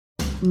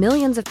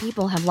Millions of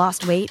people have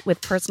lost weight with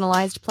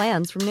personalized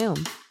plans from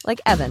Noom. Like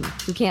Evan,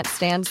 who can't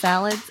stand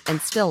salads and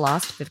still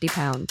lost 50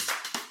 pounds.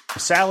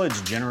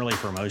 Salads generally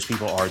for most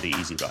people are the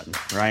easy button,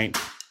 right?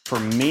 For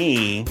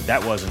me,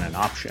 that wasn't an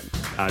option.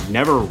 I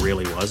never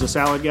really was a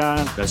salad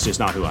guy. That's just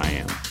not who I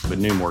am. But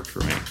Noom worked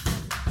for me.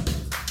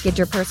 Get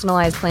your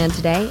personalized plan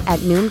today at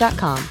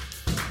Noom.com.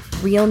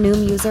 Real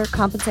Noom user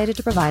compensated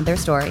to provide their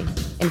story.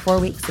 In 4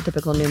 weeks, the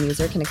typical Noom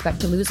user can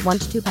expect to lose 1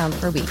 to 2 pounds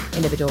per week.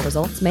 Individual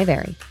results may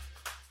vary.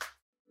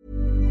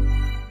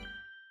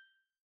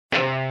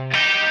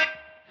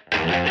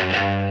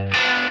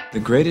 The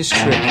greatest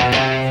trick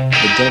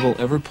the devil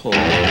ever pulled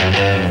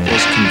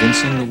was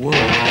convincing the world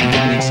he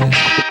didn't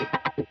exist.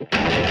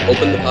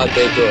 Open the pod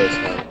bay doors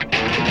now.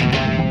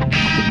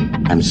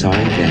 I'm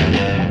sorry, Dan.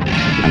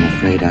 I'm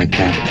afraid I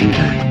can't do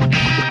that.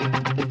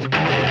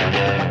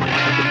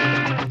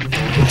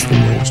 What's the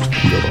most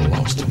you ever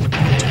lost in a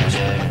contest?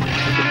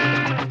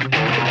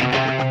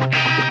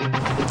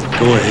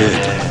 Go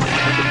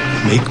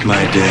ahead. Make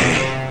my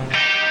day.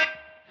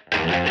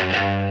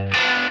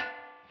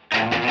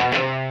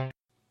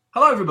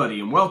 Hello everybody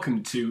and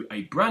welcome to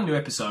a brand new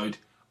episode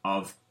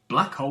of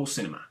Black Hole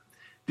Cinema.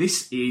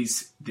 This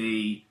is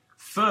the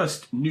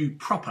first new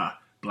proper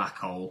Black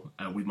Hole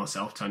with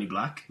myself, Tony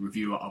Black,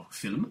 reviewer of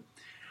film,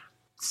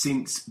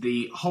 since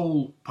the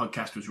whole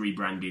podcast was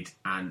rebranded,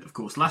 and of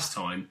course last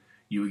time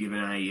you were given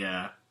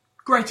a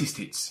greatest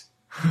hits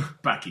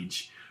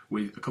package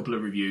with a couple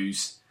of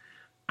reviews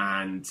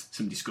and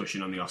some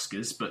discussion on the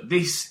Oscars, but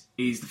this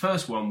is the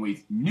first one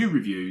with new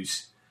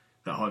reviews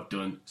that I've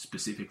done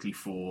specifically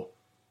for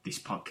this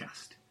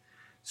podcast.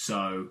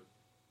 So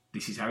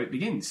this is how it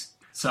begins.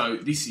 So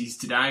this is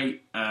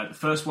today the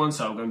first one,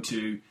 so I'm going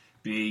to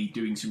be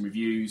doing some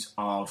reviews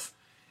of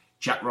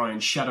Jack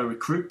Ryan's Shadow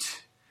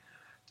Recruit,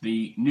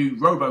 the new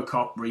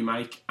LEGOCop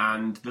remake,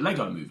 and the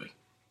Lego movie.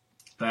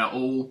 They are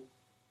all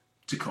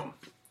to come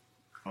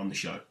on the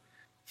show.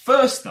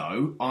 First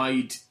though,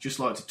 I'd just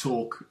like to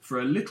talk for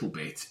a little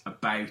bit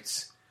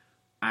about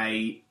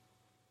a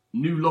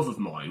new love of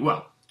mine.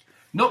 Well,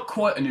 not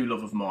quite a new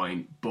love of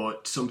mine,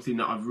 but something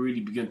that I've really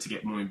begun to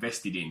get more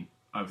invested in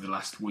over the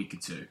last week or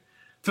two.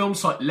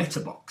 Films like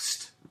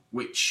Letterboxd,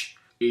 which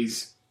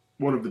is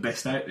one of the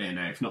best out there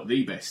now, if not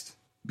the best.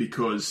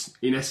 Because,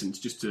 in essence,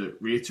 just to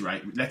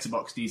reiterate,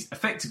 Letterboxd is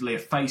effectively a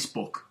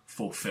Facebook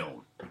for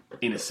film,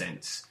 in a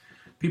sense.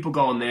 People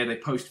go on there, they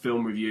post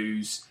film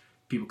reviews,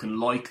 people can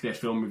like their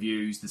film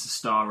reviews, there's a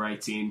star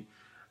rating,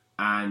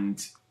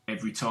 and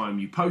every time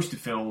you post a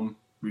film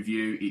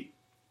review, it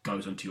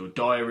goes onto your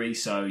diary,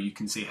 so you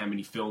can see how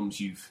many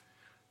films you've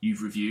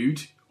reviewed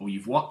or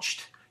you've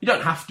watched. You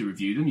don't have to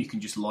review them. You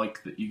can just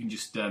like that. You can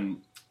just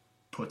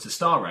put a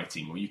star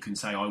rating, or you can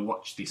say, "I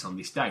watched this on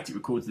this date." It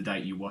records the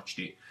date you watched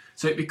it,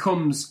 so it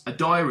becomes a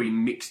diary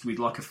mixed with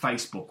like a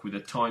Facebook with a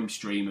time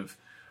stream of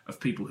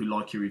people who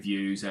like your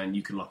reviews, and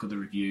you can like other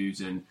reviews,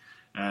 and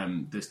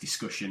there's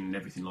discussion and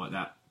everything like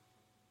that.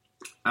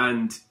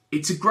 And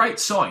it's a great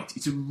site.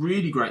 It's a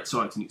really great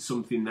site, and it's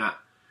something that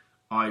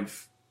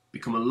I've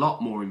become a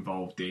lot more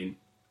involved in,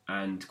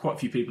 and quite a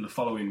few people are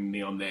following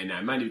me on there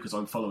now, mainly because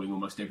I'm following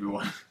almost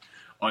everyone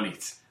on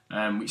it,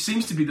 which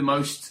seems to be the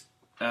most,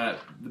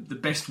 the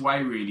best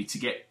way really to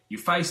get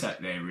your face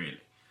out there really,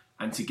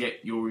 and to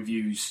get your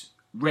reviews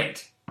read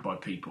by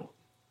people,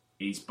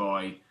 is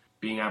by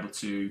being able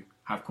to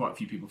have quite a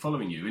few people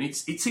following you, and it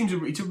seems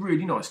it's a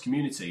really nice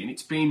community, and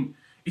it's been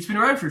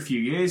around for a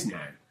few years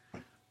now,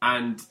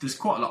 and there's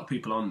quite a lot of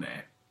people on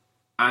there,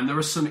 and there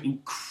are some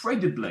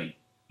incredibly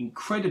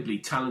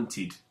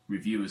talented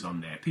reviewers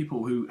on there,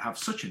 people who have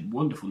such a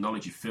wonderful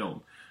knowledge of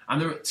film.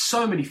 And there are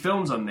so many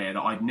films on there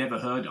that I'd never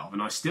heard of,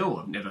 and I still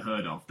have never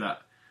heard of,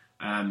 that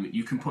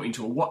you can put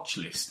into a watch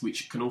list,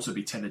 which can also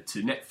be tethered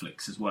to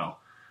Netflix as well,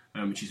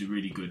 which is a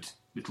really good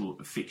little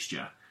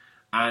fixture.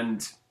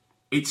 And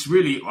it's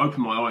really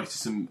opened my eyes to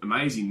some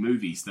amazing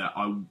movies that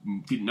I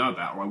didn't know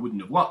about or I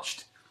wouldn't have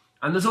watched.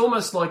 And there's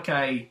almost like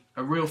a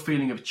real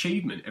feeling of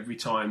achievement every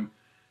time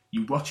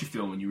you watch a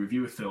film and you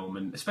review a film,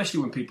 and especially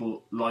when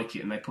people like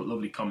it and they put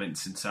lovely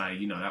comments and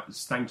say,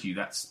 thank you,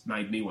 that's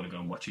made me want to go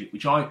and watch it,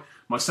 which I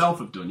myself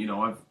have done.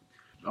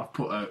 I've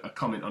put a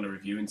comment on a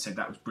review and said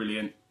that was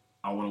brilliant,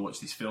 I want to watch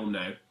this film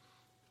now.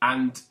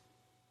 And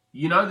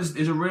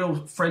there's a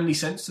real friendly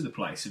sense to the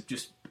place of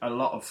just a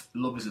lot of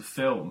lovers of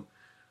film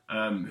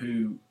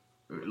who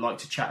like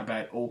to chat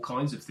about all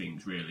kinds of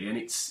things really, and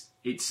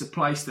it's a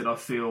place that I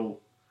feel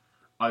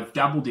I've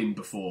dabbled in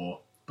before,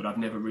 but I've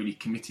never really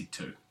committed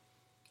to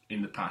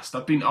in the past.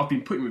 I've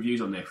been putting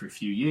reviews on there for a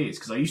few years,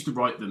 because I used to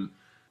write them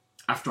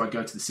after I'd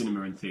go to the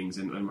cinema and things,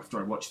 and after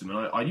I watched them.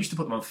 And I used to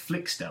put them on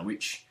Flickster,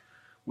 which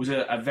was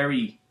a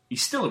very...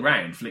 He's still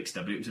around,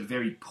 Flickster, but it was a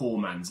very poor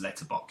man's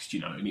letterbox,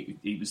 and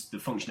it was, the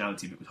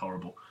functionality of it was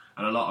horrible.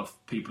 And a lot of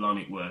people on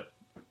it were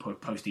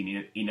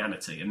posting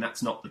inanity, and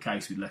that's not the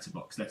case with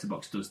Letterboxd.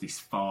 Letterboxd does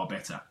this far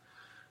better.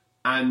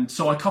 And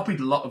so I copied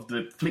a lot of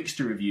the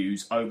Flickster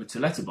reviews over to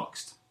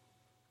Letterboxd.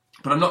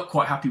 But I'm not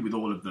quite happy with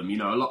all of them. You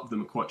know, a lot of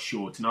them are quite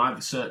short, and I have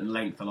a certain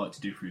length I like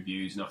to do for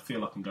reviews, and I feel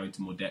like I'm going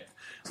to more depth.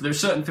 So there are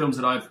certain films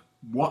that I've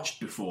watched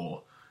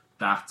before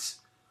that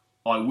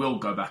I will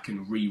go back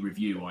and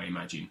re-review, I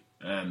imagine,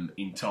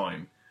 in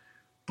time.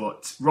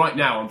 But right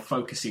now I'm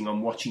focusing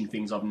on watching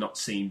things I've not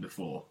seen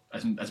before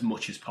as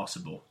much as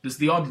possible. There's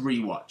the odd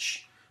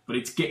rewatch, but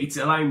it's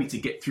allowing me to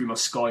get through my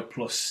Sky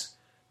Plus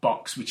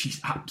box, which is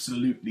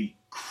absolutely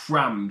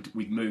crammed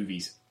with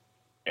movies.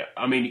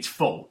 I mean, it's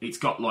full. It's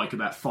got like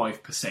about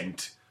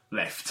 5%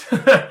 left.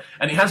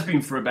 And it has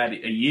been for about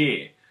a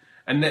year.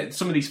 And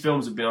some of these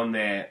films have been on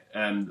there.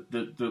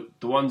 The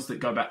ones that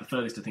go back the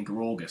furthest, I think,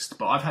 are August.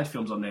 But I've had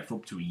films on there for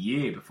up to a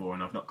year before,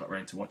 and I've not got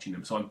around to watching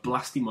them. So I'm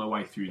blasting my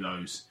way through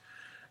those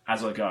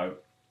as I go.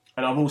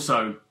 And I've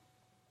also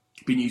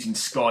been using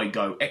Sky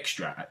Go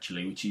Extra,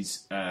 actually, which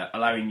is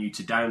allowing you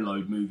to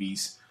download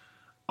movies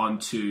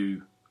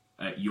onto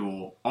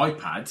your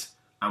iPad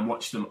and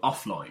watch them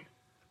offline,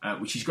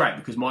 which is great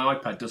because my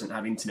iPad doesn't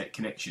have internet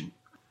connection.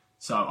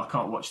 So I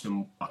can't watch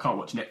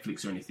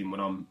Netflix or anything when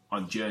I'm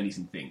on journeys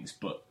and things.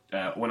 But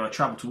when I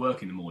travel to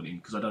work in the morning,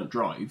 because I don't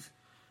drive,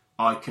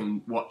 I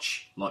can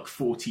watch like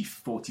 40,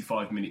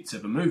 45 minutes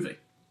of a movie,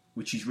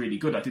 which is really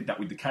good. I did that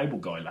with the Cable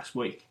Guy last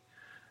week.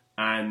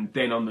 And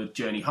then on the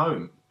journey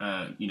home,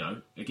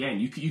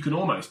 again, you can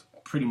almost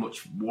pretty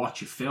much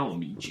watch a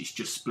film. It's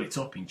just split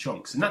up in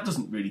chunks. And that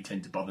doesn't really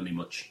tend to bother me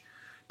much,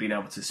 being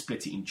able to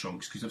split it in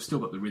chunks, because I've still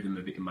got the rhythm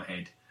of it in my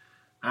head.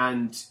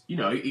 And, you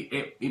know,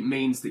 it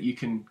means that you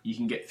can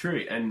get through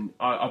it. And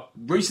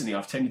recently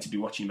I've tended to be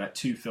watching about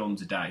 2 or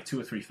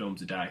 3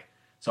 films a day.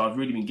 So I've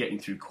really been getting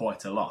through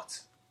quite a lot.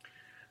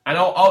 And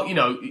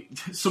I'll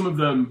some of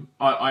them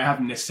I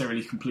haven't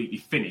necessarily completely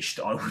finished,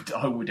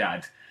 I would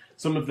add.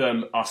 Some of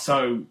them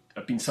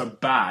have been so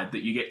bad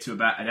that you get to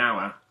about an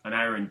hour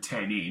and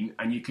 10 in,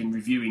 and you can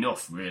review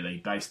enough, really,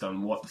 based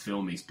on what the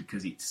film is,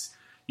 because it's,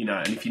 you know,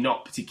 and if you're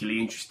not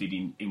particularly interested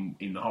in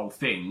the whole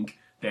thing,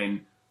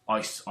 then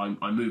I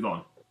move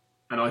on.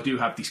 And I do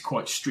have this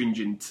quite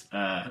stringent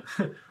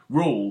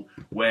rule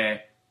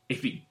where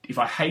if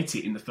I hate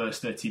it in the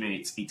first 30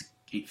 minutes,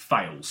 it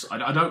fails.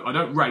 I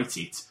don't rate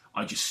it.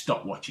 I just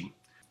stop watching.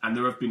 And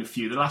there have been a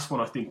few. The last one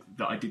I think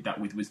that I did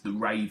that with was The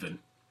Raven,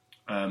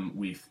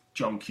 with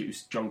John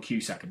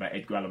Cusack about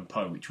Edgar Allan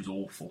Poe, which was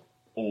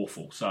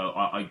awful. So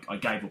I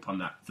gave up on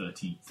that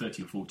 30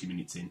 or 40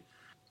 minutes in.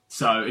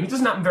 So, and it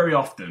doesn't happen very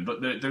often,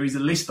 but there is a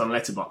list on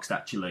Letterboxd,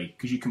 actually,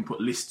 because you can put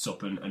lists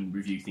up and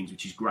review things,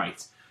 which is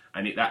great.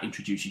 And that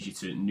introduces you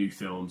to new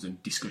films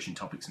and discussion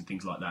topics and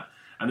things like that.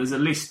 And there's a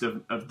list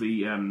of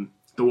the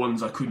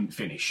ones I couldn't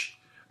finish.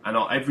 And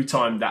every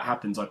time that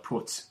happens, I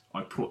put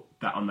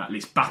that on that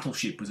list.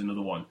 Battleship was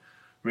another one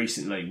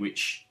recently,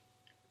 which,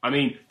 I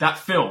mean, that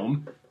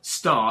film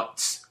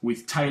starts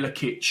with Taylor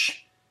Kitsch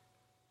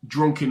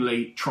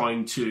drunkenly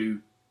trying to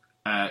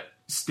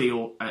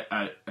steal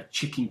a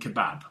chicken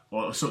kebab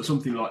or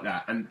something like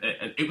that, and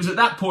it was at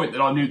that point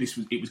that I knew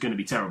it was going to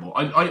be terrible.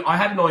 I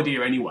had an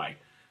idea anyway,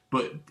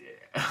 but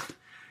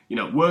you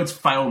know, words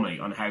fail me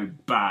on how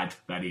bad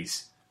that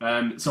is.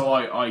 So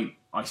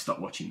I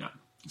stopped watching that.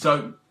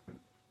 So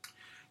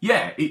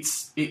yeah,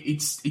 it's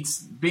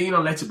being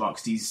on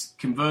Letterboxd is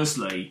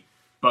conversely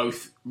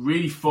both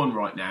really fun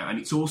right now, and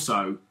it's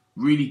also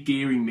really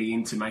gearing me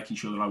into making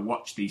sure that I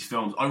watch these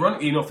films.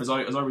 Ironically enough, as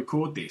I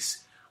record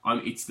this,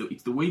 it's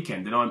the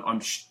weekend, and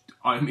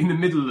I'm in the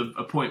middle of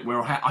a point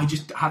where I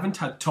just haven't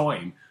had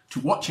time to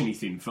watch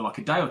anything for like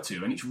a day or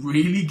two, and it's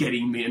really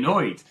getting me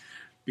annoyed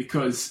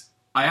because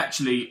I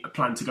actually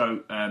plan to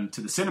go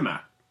to the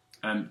cinema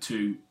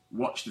to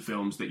watch the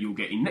films that you'll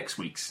get in next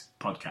week's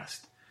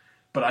podcast,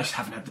 but I just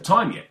haven't had the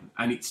time yet,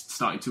 and it's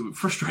starting to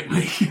frustrate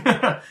me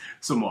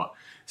somewhat.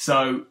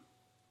 So,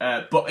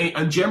 but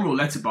in general,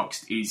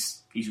 Letterboxd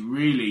is a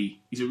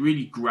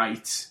really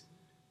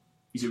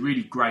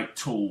great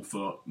tool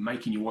for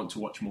making you want to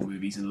watch more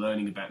movies and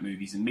learning about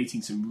movies and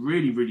meeting some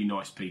really, really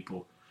nice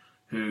people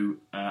who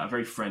are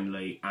very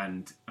friendly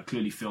and are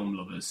clearly film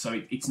lovers.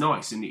 So it's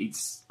nice, and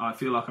I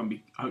feel like I'm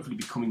hopefully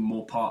becoming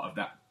more part of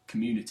that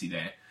community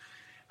there.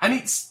 And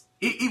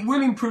it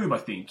will improve, I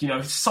think. You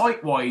know,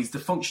 site-wise, the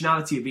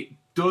functionality of it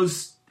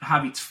does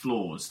have its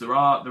flaws. There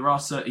are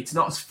certain, it's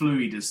not as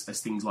fluid as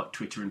things like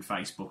Twitter and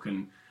Facebook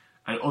and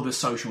other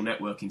social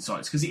networking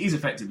sites, because it is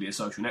effectively a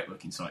social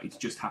networking site. It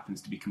just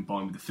happens to be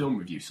combined with a film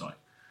review site.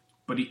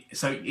 But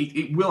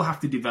it will have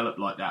to develop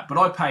like that. But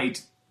I paid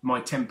my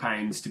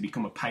 £10 to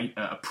become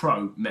a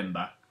pro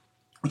member,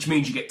 which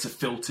means you get to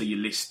filter your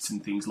lists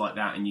and things like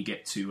that, and you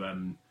get to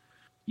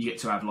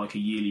have like a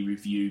yearly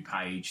review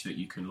page that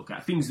you can look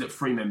at, things that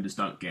free members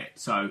don't get.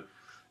 So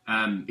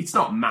it's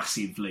not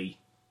massively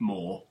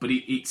more, but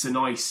it's a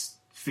nice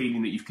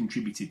feeling that you've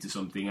contributed to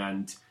something.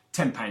 And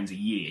 £10 a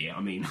year,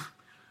 I mean,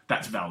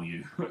 that's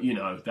value. You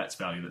know, that's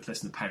value. That's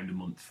less than £1 a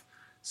month.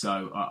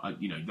 So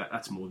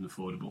that's more than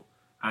affordable.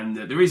 And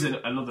there is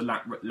another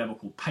level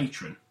called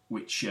Patron,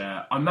 which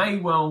I may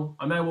well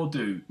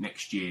do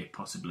next year,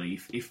 possibly,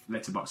 if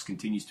Letterboxd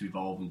continues to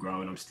evolve and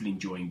grow, and I'm still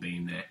enjoying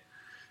being there.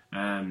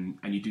 And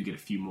you do get a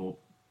few more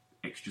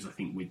extras, I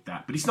think, with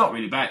that. But it's not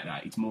really about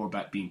that. It's more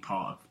about being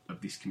part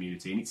of this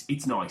community, and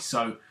it's nice.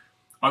 So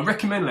I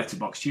recommend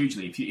Letterboxd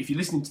hugely. If you're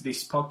listening to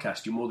this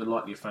podcast, you're more than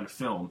likely a fan of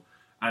film,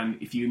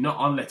 and if you're not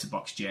on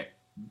Letterboxd yet,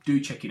 do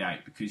check it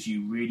out, because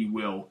you really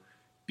will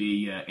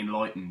be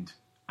enlightened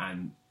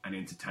and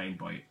entertained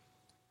by it.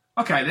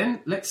 Okay,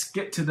 then, let's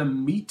get to the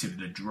meat of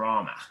the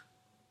drama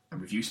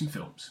and review some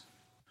films.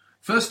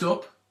 First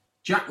up,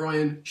 Jack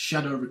Ryan,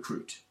 Shadow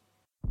Recruit.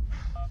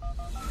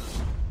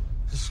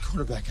 This is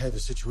quarterback. I have a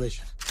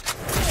situation.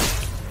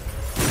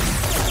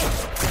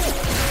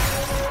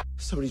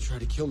 Somebody tried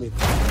to kill me.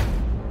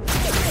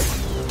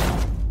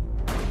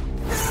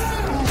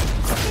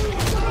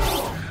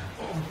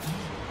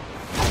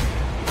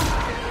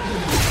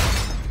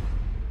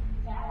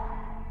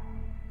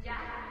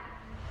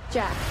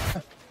 Jack,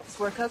 is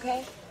work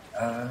okay?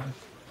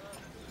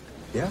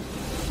 Yeah?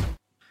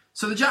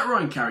 So the Jack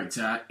Ryan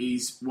character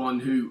is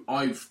one who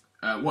I've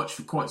watched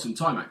for quite some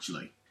time,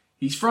 actually.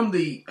 He's from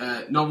the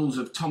novels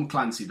of Tom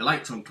Clancy, the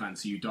late Tom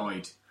Clancy, who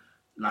died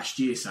last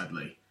year,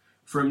 sadly.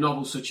 From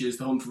novels such as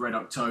The Hunt for Red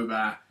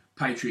October,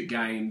 Patriot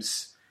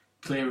Games,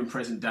 Clear and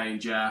Present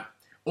Danger,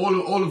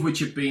 all of which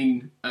have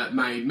been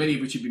made, many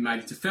of which have been made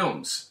into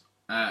films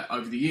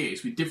over the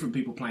years, with different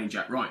people playing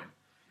Jack Ryan.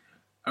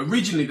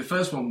 Originally, the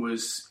first one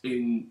was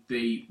in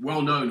the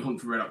well-known Hunt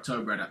for Red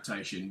October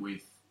adaptation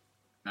with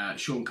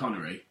Sean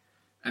Connery,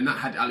 and that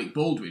had Alec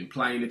Baldwin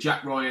playing a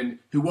Jack Ryan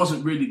who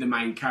wasn't really the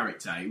main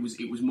character. It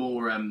was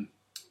more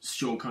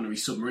Sean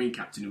Connery's submarine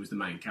captain who was the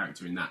main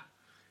character in that.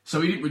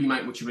 So he didn't really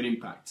make much of an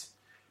impact.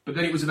 But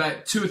then it was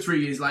about 2 or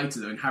 3 years later,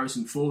 though, and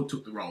Harrison Ford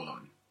took the role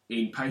on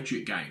in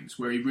Patriot Games,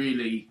 where he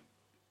really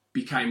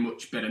became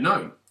much better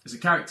known as a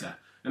character.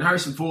 And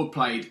Harrison Ford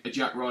played a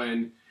Jack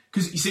Ryan.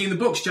 Because, you see, in the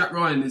books, Jack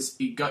Ryan,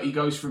 he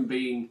goes from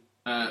being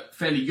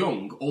fairly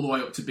young all the way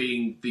up to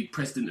being the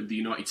President of the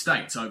United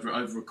States over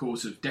a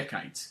course of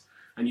decades.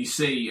 And you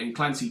see, and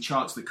Clancy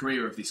charts the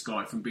career of this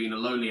guy from being a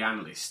lowly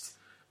analyst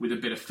with a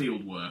bit of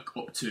field work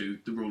up to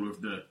the ruler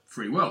of the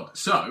free world.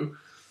 So,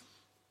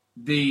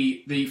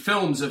 the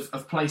films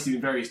have placed him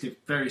in various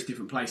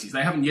different places.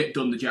 They haven't yet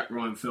done the Jack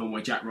Ryan film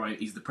where Jack Ryan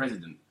is the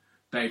President.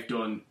 They've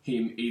done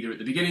him either at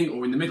the beginning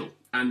or in the middle.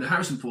 And the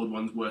Harrison Ford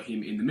ones were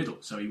him in the middle.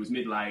 So he was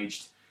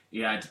middle-aged.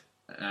 He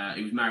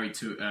was married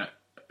to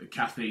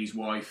Kathy's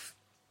wife,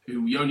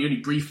 who you only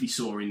briefly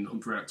saw in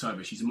Hunt for Red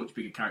October. She's a much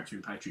bigger character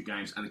in Patriot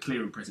Games, and The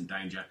Clear and Present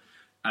Danger,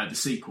 the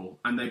sequel.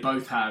 And they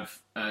both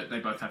have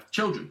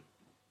children.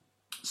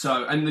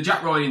 So, and the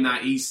Jack Ryan in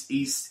that,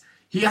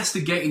 he has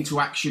to get into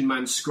action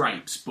man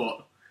scrapes,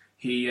 but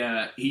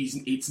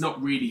it's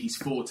not really his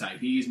forte.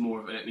 He is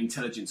more of an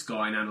intelligence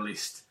guy, an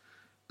analyst.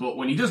 But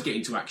when he does get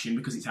into action,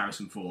 because it's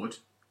Harrison Ford,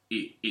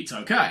 it's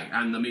okay.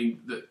 And I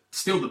mean,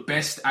 still the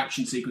best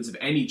action sequence of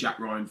any Jack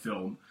Ryan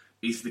film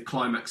is the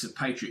climax of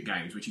Patriot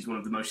Games, which is one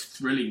of the most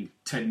thrilling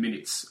 10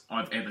 minutes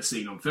I've ever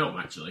seen on film,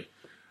 actually.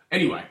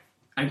 Anyway,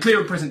 and Clear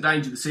and Present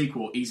Danger, the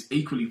sequel, is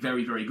equally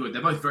very, very good.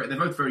 They're both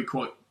very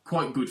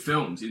quite good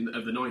films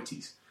of the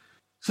 90s.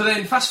 So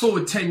then, fast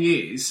forward 10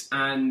 years,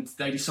 and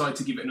they decide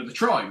to give it another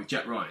try with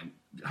Jack Ryan.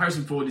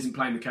 Harrison Ford isn't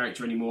playing the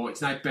character anymore.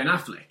 It's now Ben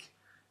Affleck,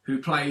 who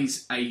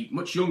plays a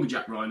much younger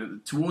Jack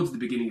Ryan towards the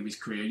beginning of his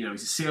career. You know,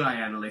 he's a CIA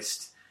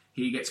analyst.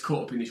 He gets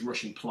caught up in this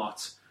Russian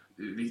plot,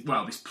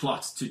 this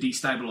plot to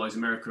destabilise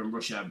America and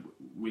Russia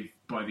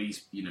by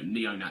these,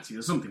 neo-Nazis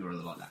or something or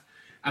other like that.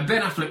 And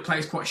Ben Affleck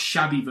plays quite a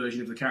shabby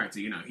version of the character.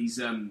 You know, he's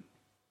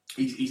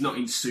not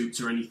in suits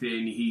or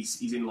anything.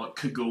 He's in like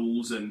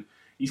cagoules, and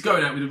he's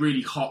going out with a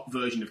really hot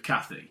version of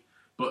Kathy,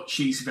 but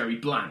she's very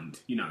bland,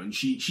 and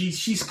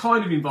she's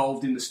kind of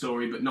involved in the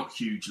story, but not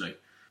hugely.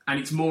 And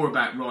it's more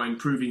about Ryan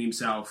proving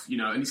himself,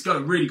 and it's got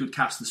a really good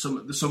cast, the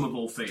sum of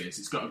all fears.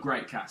 It's got a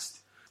great cast.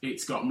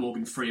 It's got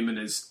Morgan Freeman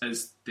as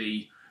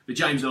the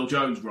James Earl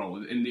Jones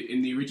role. In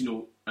the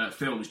original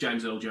films,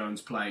 James Earl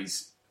Jones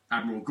plays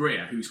Admiral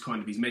Greer, who's kind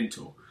of his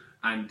mentor.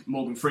 And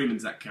Morgan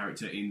Freeman's that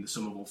character in The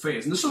Sum of All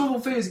Fears. And The Sum of All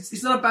Fears,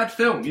 it's not a bad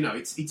film.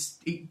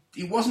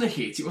 It wasn't a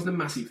hit. It wasn't a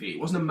massive hit. It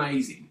wasn't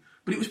amazing.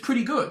 But it was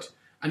pretty good.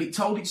 And it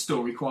told its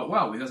story quite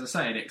well with, as I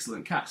say, an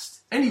excellent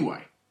cast.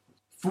 Anyway,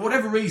 for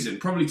whatever reason,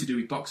 probably to do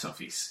with box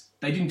office,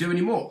 they didn't do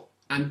any more.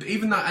 And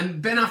even that,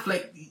 and Ben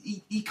Affleck,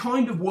 he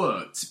kind of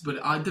worked,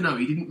 but I don't know,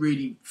 he didn't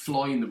really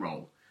fly in the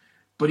role.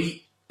 But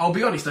I'll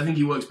be honest, I think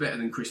he works better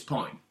than Chris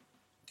Pine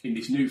in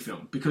this new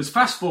film. Because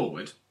fast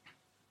forward,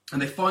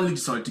 and they finally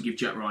decided to give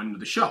Jack Ryan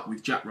another shot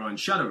with Jack Ryan's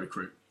Shadow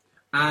Recruit.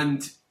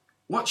 And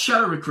what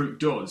Shadow Recruit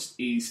does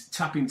is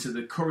tap into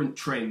the current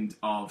trend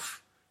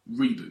of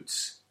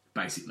reboots,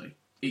 basically.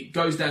 It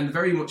goes down the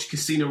very much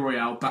Casino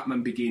Royale,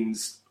 Batman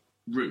Begins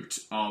route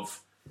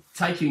of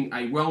taking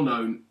a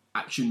well-known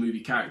action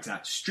movie character,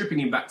 stripping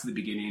him back to the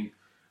beginning,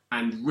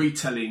 and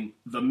retelling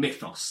the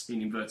mythos,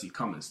 in inverted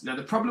commas. Now,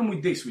 the problem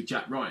with this, with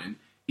Jack Ryan,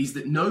 is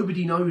that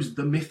nobody knows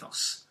the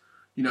mythos.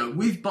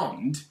 With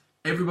Bond,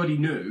 everybody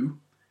knew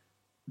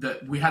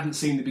that we hadn't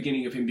seen the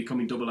beginning of him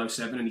becoming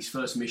 007 and his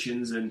first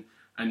missions, and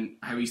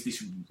how he's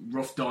this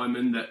rough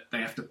diamond that they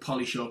have to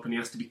polish up and he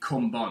has to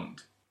become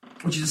Bond.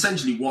 which is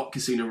essentially what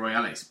Casino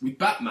Royale is. With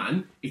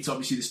Batman, it's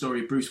obviously the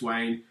story of Bruce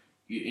Wayne,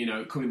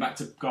 coming back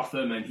to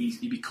Gotham, and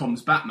he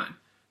becomes Batman.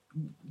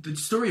 The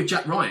story of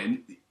Jack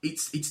Ryan,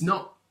 it's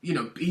not,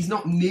 he's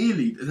not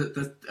nearly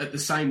at the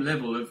same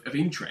level of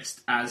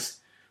interest as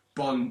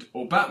Bond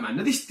or Batman.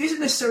 Now, this isn't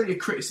necessarily a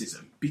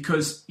criticism,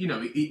 because,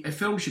 a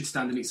film should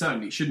stand on its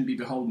own. It shouldn't be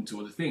beholden to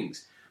other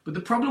things. But the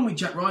problem with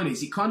Jack Ryan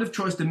is it kind of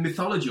tries to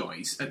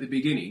mythologise at the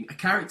beginning a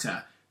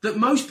character that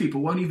most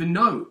people won't even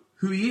know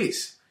who he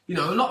is.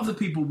 A lot of the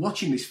people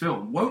watching this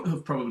film won't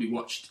have probably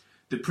watched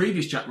the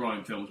previous Jack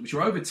Ryan films, which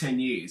are over 10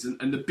 years,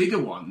 and the bigger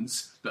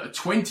ones that are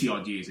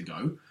 20-odd years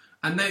ago,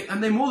 and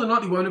they more than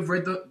likely won't have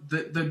read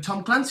the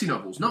Tom Clancy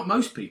novels, not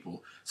most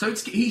people. So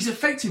he's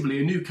effectively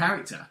a new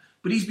character,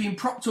 but he's being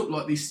propped up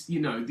like this,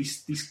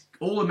 this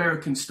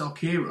all-American stock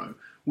hero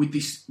with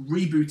this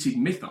rebooted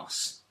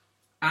mythos.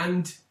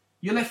 And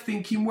you're left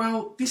thinking,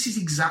 well, this is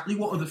exactly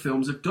what other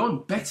films have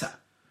done better.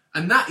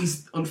 And that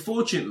is,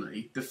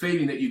 unfortunately, the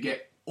feeling that you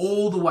get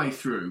all the way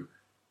through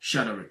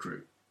Shadow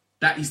Recruit.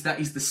 That is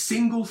the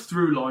single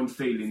through line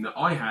feeling that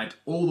I had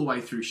all the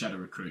way through Shadow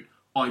Recruit.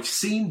 I've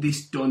seen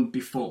this done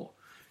before,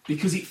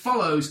 because it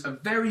follows a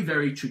very,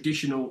 very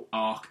traditional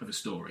arc of a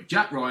story.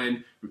 Jack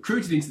Ryan,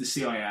 recruited into the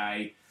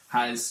CIA,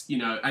 has,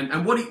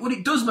 and what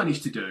it does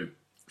manage to do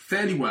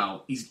fairly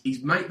well is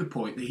make the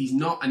point that he's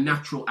not a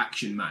natural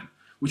action man,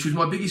 which was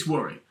my biggest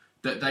worry,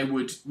 that they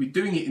would, with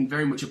doing it in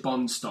very much a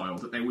Bond style,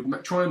 that they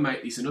would try and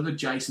make this another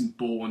Jason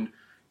Bourne,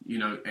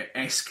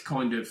 esque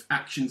kind of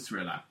action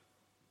thriller,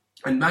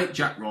 and make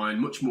Jack Ryan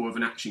much more of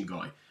an action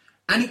guy.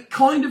 And it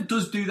kind of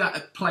does do that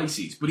at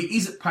places, but it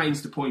is at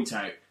pains to point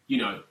out,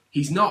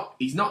 he's not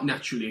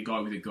naturally a guy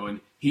with a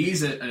gun. He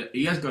has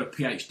got a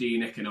PhD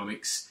in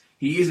economics.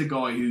 He is a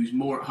guy who's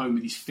more at home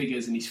with his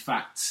figures and his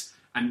facts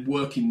and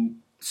working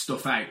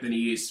stuff out than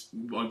he is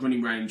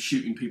running around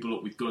shooting people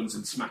up with guns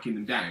and smacking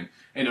them down.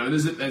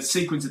 There's a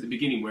sequence at the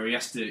beginning where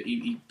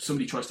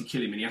somebody tries to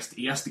kill him, and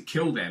he has to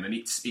kill them, and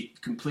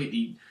it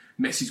completely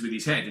messes with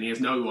his head, and he has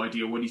no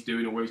idea what he's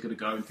doing or where he's going to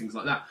go and things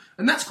like that.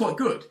 And that's quite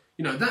good.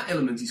 That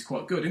element is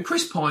quite good. And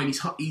Chris Pine,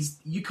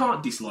 you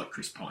can't dislike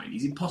Chris Pine.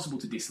 He's impossible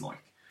to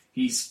dislike.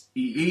 He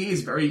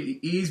is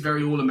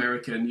very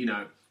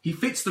all-American. He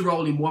fits the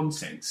role in one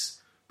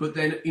sense, but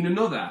then in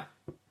another,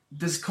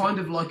 there's kind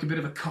of like a bit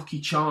of a cocky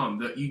charm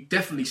that you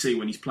definitely see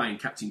when he's playing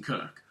Captain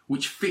Kirk,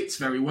 which fits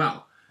very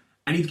well.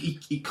 And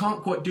he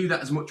can't quite do that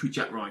as much with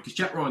Jack Ryan, because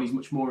Jack Ryan is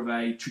much more of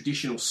a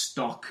traditional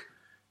stock,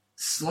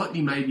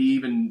 slightly maybe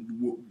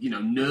even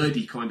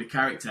nerdy kind of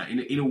character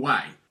in a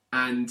way.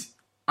 And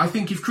I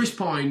think if Chris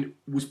Pine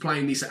was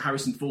playing this at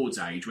Harrison Ford's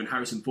age, when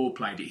Harrison Ford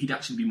played it, he'd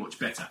actually be much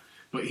better.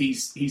 But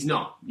he's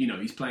not.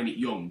 He's playing it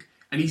young,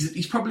 and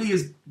he's probably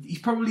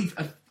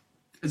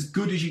as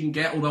good as you can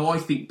get. Although I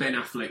think Ben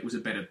Affleck was a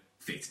better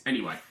fit.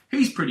 Anyway,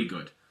 he's pretty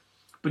good,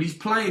 but he's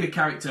playing a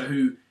character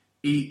who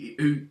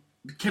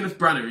Kenneth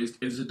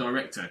Branagh as a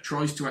director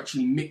tries to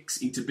actually mix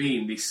into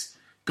being this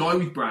guy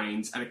with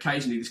brains and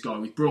occasionally this guy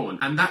with brawn,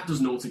 and that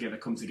doesn't altogether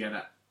come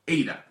together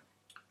either.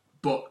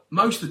 But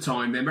most of the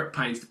time, they're at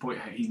pains to point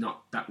out he's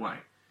not that way.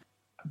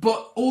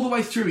 But all the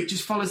way through, it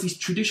just follows this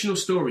traditional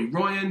story.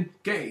 Ryan,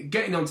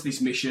 getting onto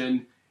this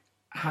mission,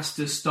 has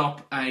to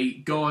stop a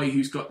guy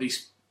who's got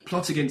this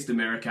plot against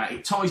America.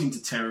 It ties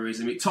into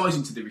terrorism. It ties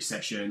into the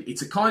recession.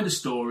 It's a kind of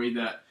story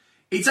that...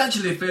 It's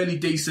actually a fairly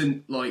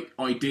decent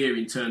idea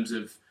in terms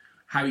of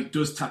how it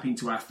does tap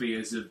into our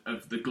fears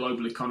of the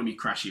global economy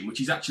crashing,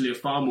 which is actually a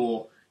far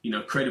more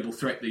credible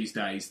threat these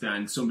days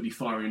than somebody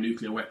firing a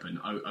nuclear weapon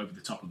over the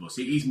top of us.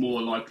 It is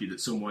more likely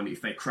that someone,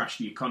 if they crash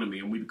the economy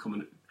and we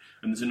become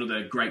and there's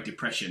another Great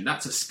Depression,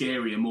 that's a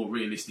scarier, more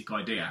realistic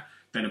idea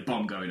than a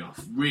bomb going off,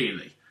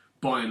 really,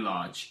 by and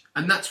large.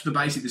 And that's the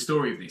basic of the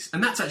story of this.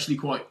 And that's actually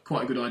quite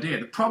a good idea.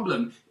 The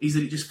problem is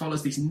that it just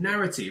follows this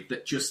narrative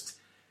that just,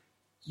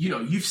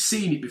 you've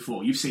seen it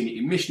before. You've seen it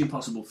in Mission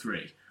Impossible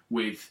 3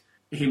 with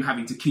him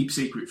having to keep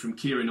secret from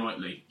Keira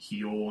Knightley,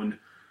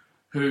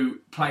 who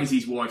plays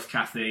his wife,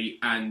 Kathy,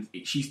 and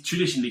she's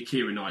traditionally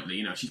Keira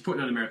Knightley. She's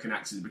putting on an American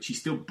accent, but she's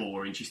still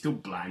boring, she's still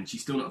bland,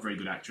 she's still not a very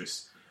good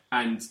actress.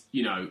 And,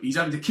 he's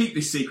having to keep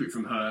this secret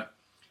from her.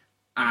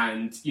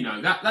 And,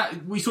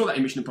 that we saw that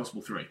in Mission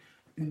Impossible 3.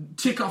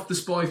 Tick off the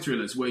spy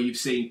thrillers where you've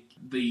seen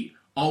the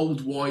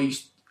old,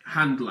 wise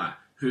handler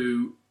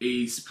who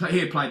is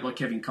here played by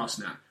Kevin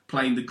Costner,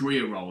 playing the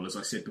Greer role, as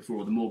I said before,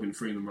 or the Morgan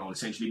Freeman role,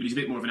 essentially, but he's a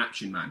bit more of an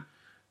action man.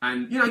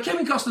 And,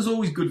 Kevin Costner's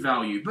always good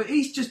value, but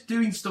he's just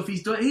doing stuff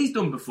he's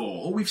done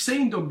before, or we've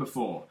seen done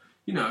before.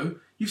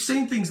 You've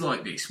seen things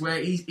like this,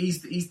 where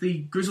he's the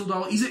grizzled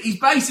old... He's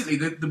basically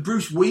the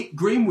Bruce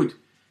Greenwood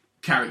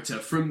character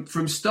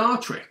from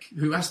Star Trek,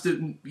 who has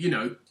to,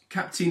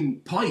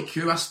 Captain Pike,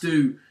 who has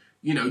to,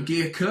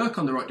 gear Kirk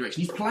on the right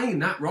direction. He's playing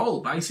that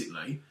role,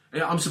 basically.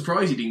 I'm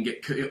surprised he didn't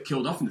get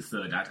killed off in the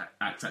third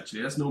act,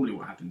 actually. That's normally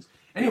what happens.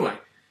 Anyway...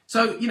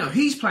 So,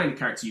 he's playing a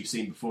character you've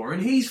seen before,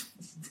 and he's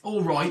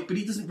all right, but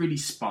he doesn't really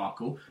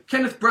sparkle.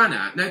 Kenneth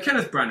Branagh,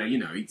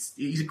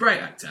 he's a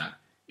great actor.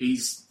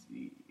 It's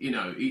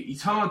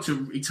hard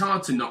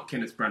to knock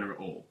Kenneth Branagh at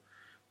all.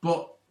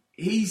 But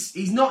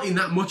he's not in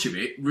that much of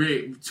it,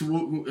 really,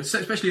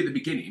 especially at the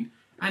beginning.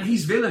 And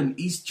his villain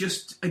is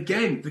just,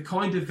 again, the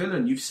kind of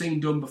villain you've seen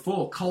done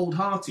before.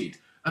 Cold-hearted,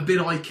 a bit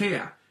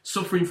IKEA,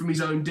 suffering from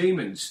his own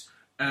demons,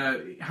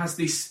 has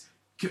this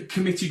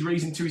committed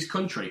reason to his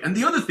country. And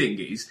the other thing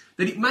is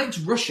that it makes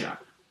Russia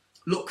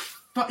look...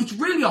 It's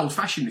really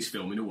old-fashioned, this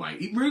film, in a way.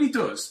 It really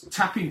does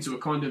tap into a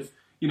kind of,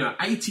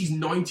 80s,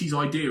 90s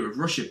idea of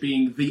Russia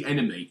being the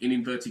enemy, in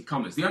inverted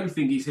commas. The only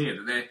thing is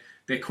here that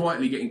they're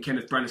quietly getting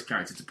Kenneth Branagh's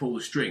character to pull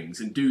the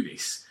strings and do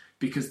this,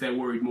 because they're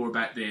worried more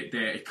about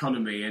their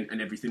economy and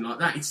everything like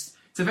that. It's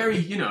a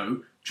very,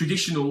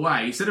 traditional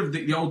way. Instead of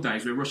the old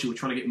days where Russia were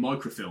trying to get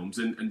microfilms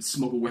and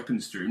smuggle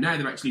weapons through, now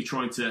they're actually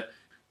trying to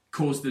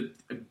cause the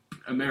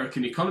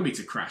American economy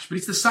to crash. But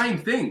it's the same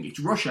thing. It's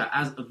Russia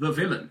as the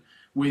villain,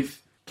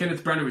 with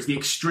Kenneth Branagh as the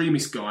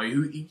extremist guy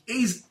who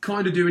is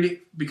kind of doing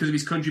it because of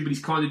his country, but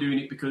he's kind of doing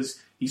it because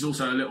he's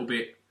also a little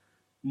bit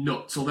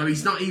nuts, although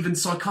he's not even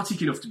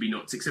psychotic enough to be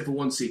nuts, except for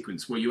one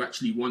sequence where you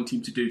actually want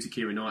him to do to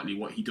Keira Knightley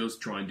what he does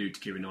try and do to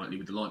Keira Knightley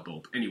with the light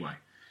bulb. Anyway,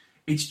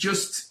 it's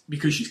just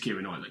because she's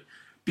Keira Knightley.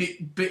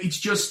 But it's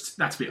just,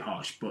 that's a bit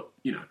harsh, but,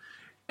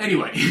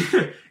 Anyway,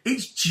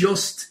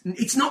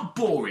 it's not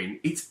boring,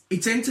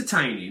 it's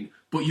entertaining,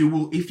 but you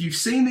will, if you've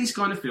seen these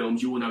kind of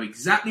films, you will know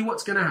exactly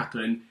what's going to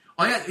happen.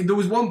 There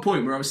was one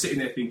point where I was sitting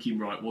there thinking,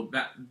 right, well,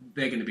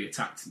 they're going to be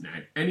attacked now.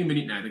 Any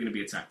minute now, they're going to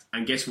be attacked.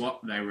 And guess what?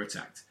 They were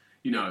attacked.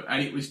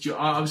 And it was just,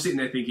 I was sitting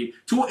there thinking,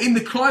 in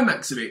the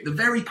climax of it, the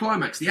very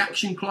climax, the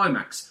action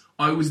climax,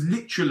 I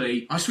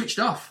switched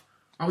off.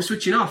 I was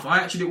switching off. I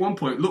actually, at one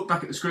point, looked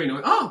back at the screen and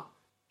went, oh,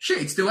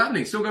 shit, it's still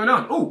happening, still going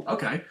on. Oh,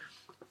 okay.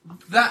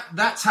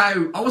 That's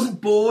how, I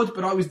wasn't bored,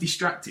 but I was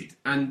distracted.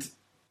 And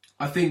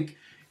I think,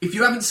 if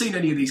you haven't seen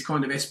any of these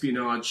kind of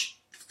espionage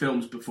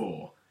films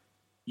before,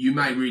 you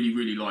may really,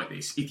 really like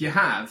this. If you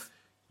have,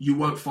 you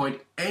won't find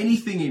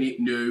anything in it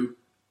new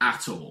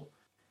at all.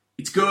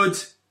 It's good.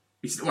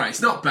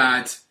 It's not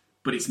bad,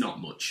 but it's not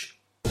much.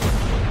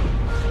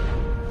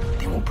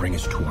 They will bring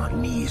us to our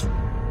knees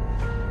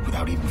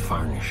without even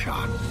firing a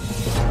shot.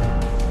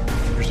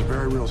 There's a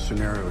very real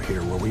scenario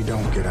here where we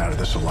don't get out of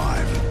this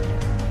alive.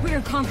 We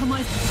are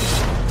compromised.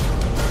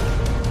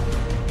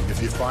 If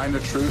you find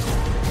the truth,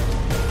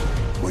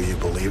 will you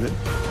believe it?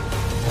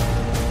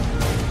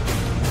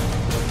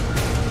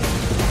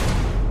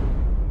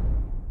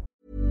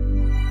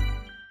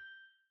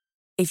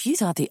 If you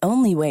thought the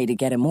only way to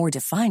get a more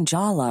defined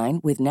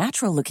jawline with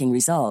natural-looking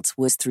results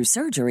was through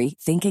surgery,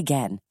 think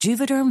again.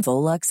 Juvederm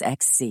Volux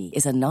XC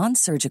is a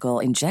non-surgical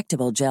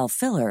injectable gel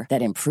filler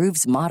that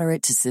improves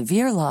moderate to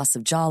severe loss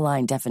of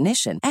jawline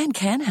definition and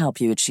can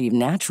help you achieve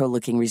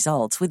natural-looking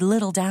results with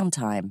little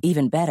downtime.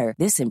 Even better,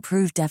 this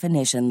improved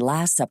definition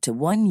lasts up to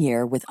 1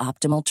 year with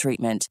optimal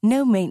treatment.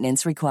 No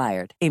maintenance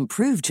required.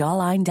 Improve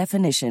jawline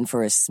definition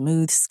for a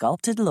smooth,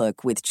 sculpted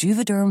look with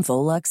Juvederm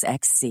Volux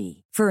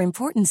XC. For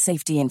important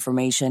safety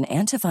information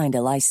and to find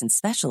a licensed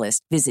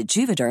specialist, visit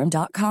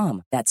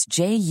Juvederm.com. That's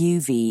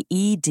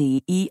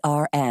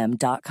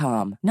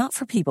JUVEDERM.com. Not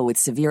for people with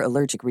severe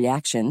allergic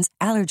reactions,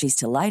 allergies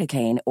to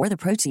lidocaine, or the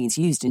proteins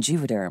used in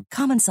Juvederm.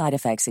 Common side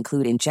effects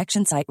include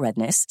injection site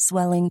redness,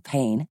 swelling,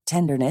 pain,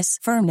 tenderness,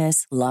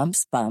 firmness,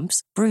 lumps,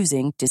 bumps,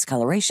 bruising,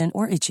 discoloration,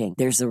 or itching.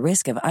 There's a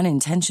risk of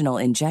unintentional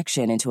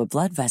injection into a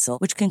blood vessel,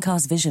 which can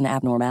cause vision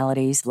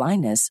abnormalities,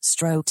 blindness,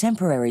 stroke,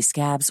 temporary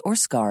scabs, or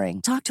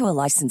scarring. Talk to a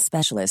licensed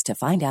specialist to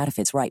find out if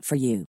it's right for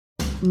you.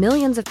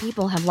 Millions of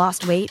people have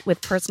lost weight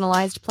with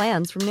personalized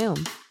plans from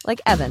Noom.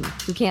 Like Evan,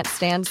 who can't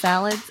stand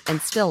salads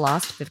and still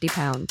lost 50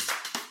 pounds.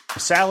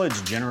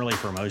 Salads generally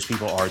for most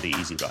people are the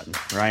easy button,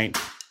 right?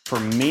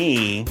 For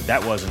me,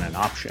 that wasn't an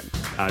option.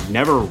 I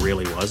never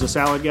really was a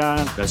salad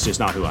guy. That's just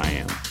not who I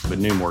am. But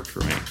Noom worked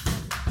for me.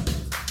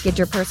 Get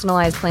your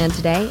personalized plan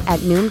today at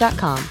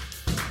Noom.com.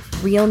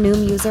 Real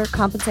Noom user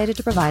compensated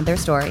to provide their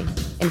story.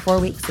 In 4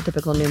 weeks, the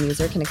typical Noom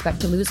user can expect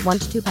to lose 1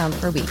 to 2 pounds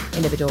per week.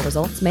 Individual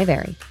results may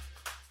vary.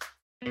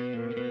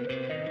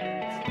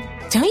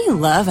 Don't you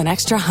love an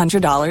extra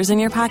 $100 in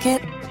your pocket?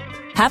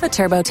 Have a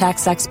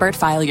TurboTax expert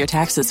file your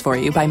taxes for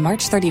you by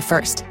March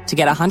 31st to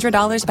get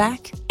 $100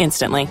 back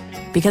instantly.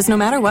 Because no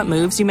matter what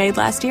moves you made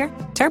last year,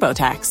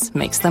 TurboTax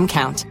makes them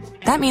count.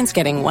 That means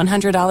getting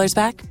 $100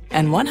 back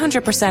and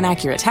 100%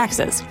 accurate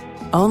taxes,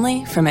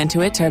 only from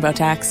Intuit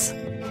TurboTax.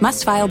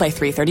 Must file by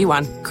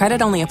 3/31.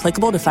 Credit only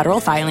applicable to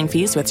federal filing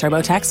fees with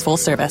TurboTax full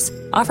service.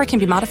 Offer can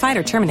be modified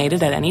or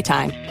terminated at any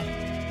time.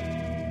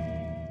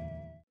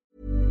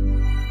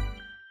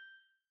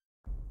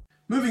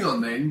 Moving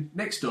on then,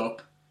 next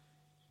up,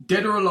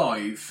 Dead or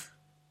Alive.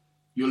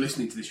 You're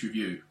listening to this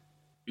review.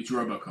 It's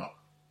RoboCop.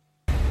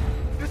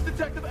 This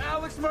Detective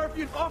Alex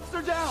Murphy and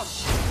Officer Down.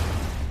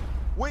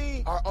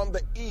 We are on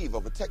the eve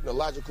of a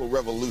technological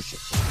revolution.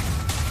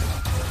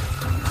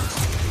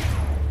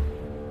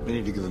 We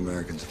need to give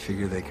Americans a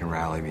figure they can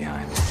rally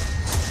behind.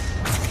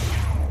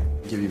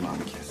 Give your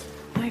mom a kiss.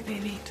 Hi,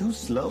 baby. Too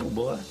slow,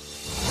 boy.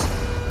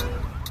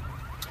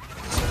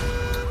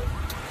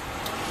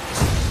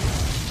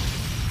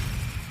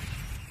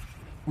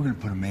 We're gonna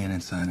put a man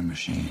inside a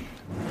machine.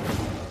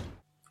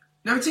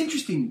 Now, it's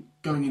interesting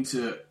going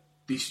into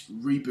this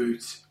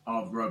reboot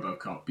of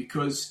RoboCop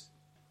because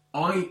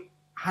I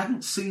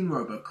hadn't seen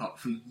RoboCop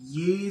for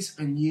years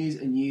and years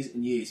and years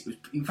and years.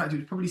 In fact, it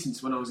was probably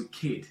since when I was a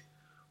kid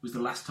was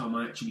the last time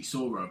I actually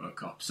saw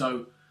RoboCop.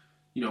 So,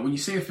 when you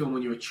see a film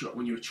when you're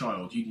a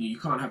child, you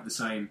can't have the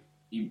same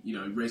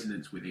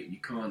resonance with it. You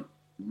can't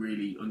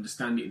really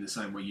understand it in the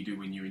same way you do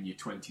when you're in your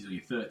 20s or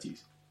your 30s.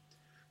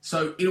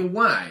 So, in a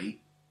way,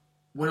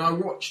 when I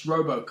watched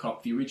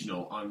RoboCop, the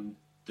original, on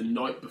the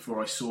night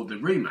before I saw the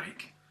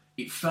remake,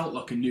 it felt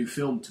like a new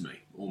film to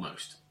me,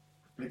 almost.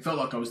 It felt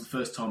like I was the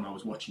first time I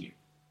was watching it,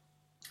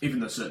 even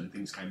though certain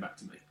things came back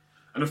to me.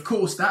 And of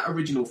course, that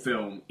original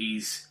film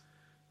is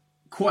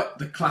quite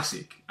the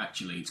classic,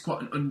 actually. It's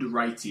quite an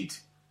underrated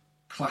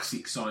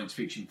classic science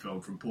fiction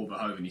film from Paul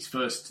Verhoeven, his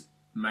first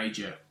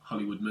major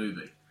Hollywood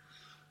movie.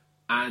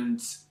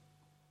 And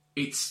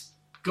it's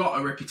got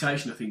a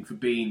reputation, I think, for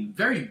being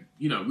very,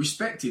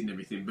 respected and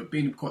everything, but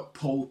being quite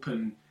pulp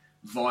and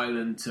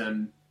violent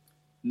and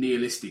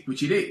nihilistic,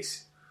 which it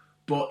is.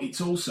 But it's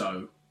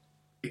also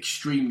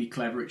extremely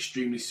clever,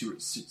 extremely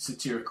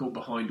satirical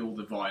behind all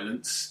the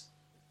violence.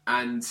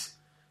 And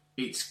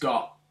it's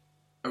got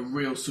a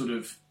real sort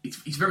of...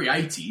 It's very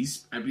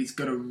 80s, but it's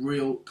got a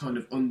real kind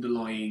of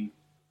underlying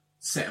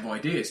set of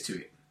ideas to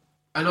it.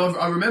 And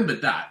I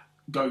remembered that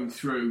going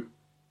through,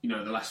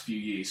 the last few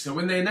years. So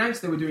when they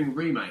announced they were doing a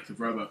remake of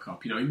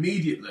RoboCop,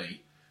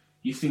 immediately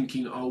you're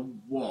thinking, oh,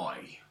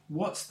 why?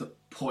 What's the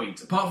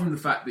point? Apart from the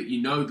fact that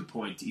the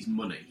point is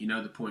money.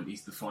 The point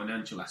is the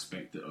financial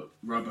aspect that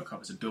RoboCop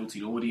has a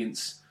built-in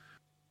audience.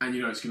 And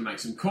it's going to make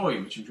some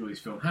coin, which I'm sure this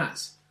film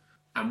has.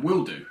 And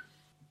will do.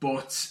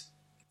 But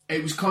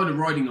it was kind of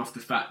riding off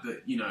the fact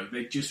that,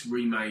 they just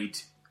remade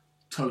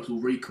Total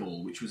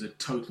Recall, which was a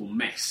total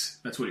mess.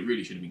 That's what it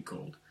really should have been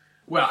called.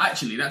 Well,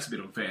 actually, that's a bit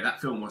unfair.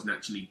 That film wasn't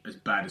actually as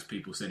bad as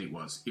people said it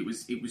was.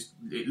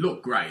 It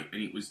looked great,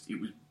 and it was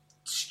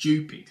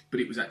stupid, but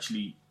it was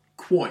actually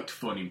quite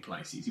fun in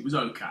places. It was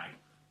okay.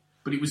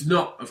 But it was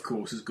not, of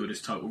course, as good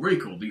as Total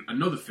Recall,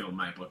 another film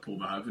made by Paul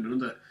Verhoeven,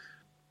 another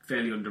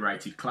fairly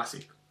underrated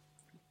classic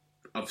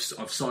of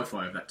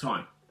sci-fi of that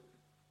time.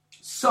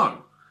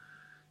 So,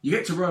 you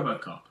get to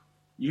RoboCop,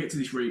 you get to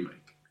this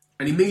remake,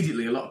 and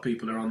immediately a lot of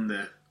people are on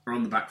the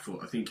back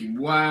foot, are thinking,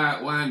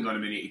 wow, hang on a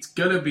minute, it's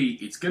gonna be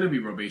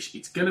rubbish,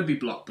 it's gonna be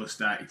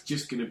blockbuster, it's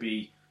just gonna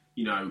be,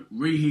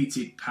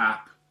 reheated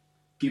pap,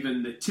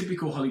 given the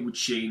typical Hollywood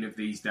sheen of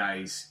these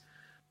days.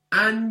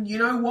 And you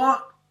know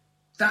what?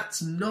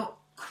 That's not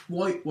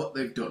quite what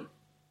they've done.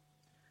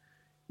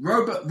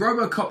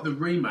 RoboCop the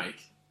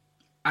remake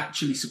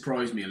actually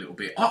surprised me a little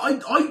bit.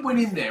 I went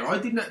in there, I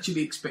didn't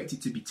actually expect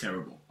it to be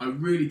terrible. I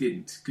really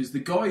didn't. Because the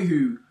guy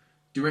who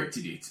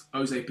directed it,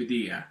 Jose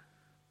Padilla,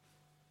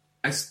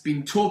 has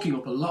been talking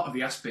up a lot of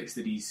the aspects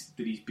that he's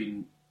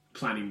been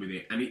planning with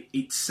it. And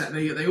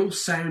they all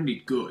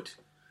sounded good.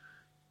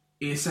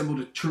 He assembled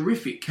a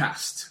terrific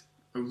cast,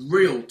 a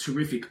real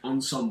terrific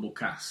ensemble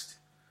cast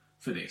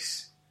for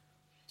this.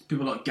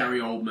 People like Gary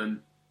Oldman,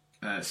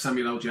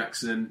 Samuel L.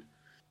 Jackson,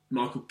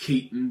 Michael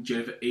Keaton,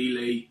 Jennifer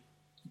Ely,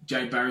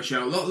 Jay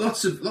Baruchel,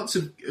 lots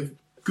of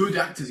good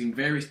actors in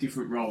various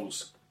different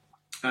roles,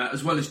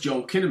 as well as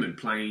Joel Kinnaman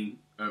playing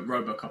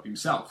RoboCop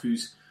himself,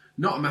 who's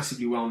not a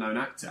massively well-known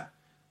actor,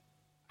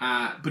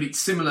 but it's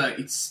similar.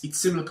 It's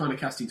similar kind of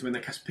casting to when they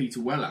cast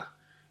Peter Weller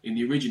in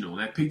the original.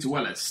 Now, Peter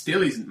Weller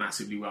still isn't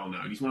massively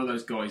well-known. He's one of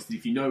those guys that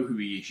if you know who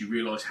he is, you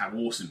realise how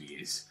awesome he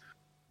is.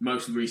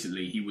 Most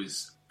recently, he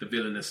was the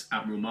villainous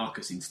Admiral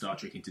Marcus in Star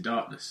Trek Into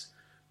Darkness,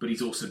 but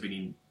he's also been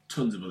in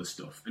tons of other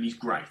stuff, and he's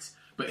great.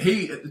 But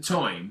he, at the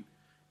time,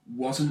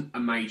 wasn't a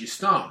major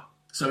star,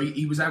 so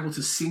he was able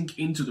to sink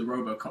into the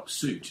RoboCop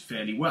suit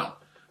fairly well.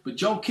 But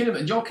Joel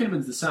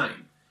Kinnaman's the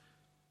same.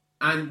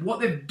 And what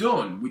they've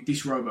done with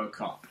this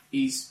RoboCop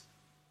is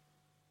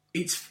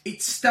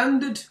it's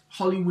standard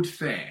Hollywood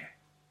fare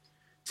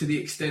to the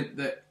extent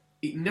that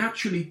it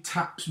naturally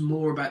taps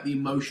more about the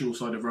emotional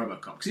side of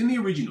RoboCop. Because in the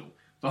original,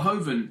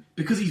 Verhoeven,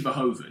 because he's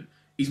Verhoeven,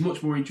 he's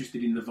much more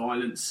interested in the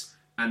violence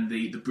and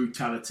the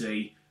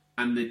brutality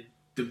and the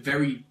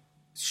very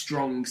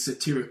strong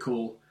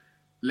satirical,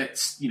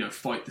 let's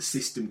fight the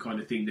system kind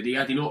of thing that he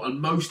had in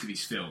most of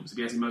his films.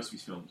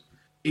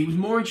 He was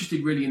more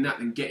interested really in that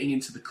than getting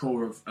into the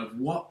core of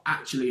what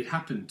actually had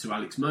happened to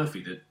Alex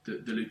Murphy,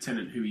 the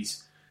lieutenant who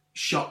he's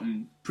shot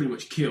and pretty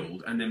much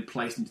killed and then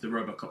placed into the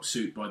RoboCop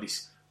suit by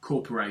this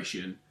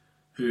corporation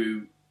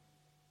who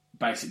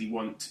basically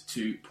want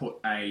to put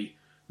a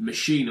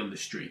machine on the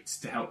streets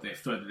to help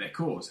further their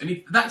cause.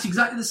 And that's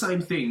exactly the same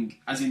thing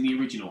as in the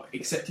original,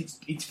 except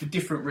it's for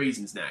different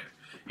reasons now.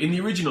 In the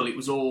original, it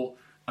was all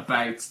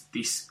about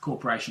this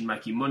corporation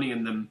making money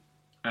and them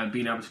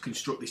being able to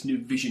construct this new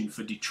vision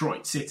for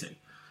Detroit City.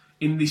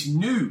 In this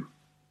new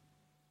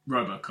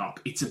RoboCop,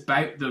 it's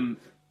about them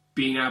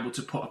being able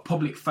to put a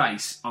public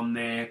face on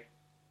their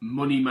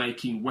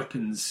money-making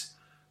weapons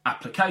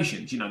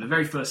applications. The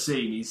very first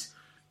scene is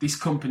this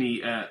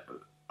company,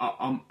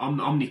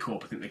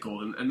 Omnicorp, I think they call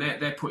them, and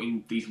they're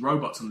putting these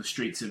robots on the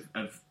streets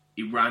of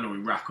Iran or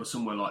Iraq or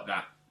somewhere like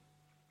that.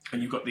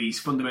 and you've got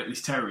these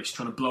fundamentalist terrorists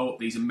trying to blow up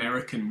these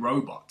American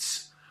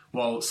robots,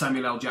 while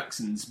Samuel L.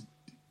 Jackson's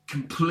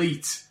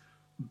complete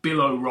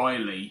Bill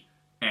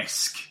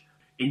O'Reilly-esque,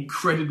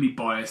 incredibly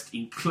biased,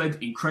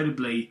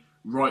 incredibly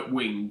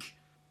right-wing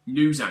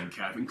news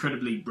anchor,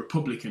 incredibly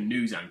Republican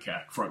news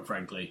anchor,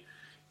 frankly,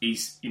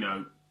 is,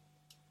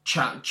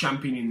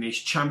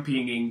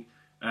 championing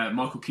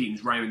Michael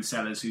Keaton's Raymond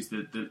Sellers, who's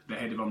the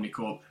head of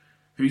Omnicorp,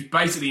 who's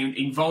basically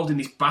involved in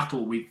this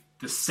battle with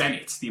the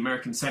Senate, the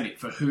American Senate,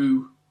 for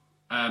who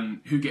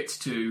gets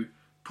to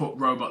put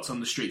robots on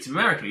the streets of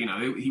America.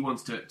 He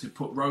wants to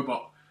put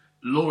robot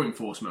law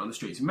enforcement on the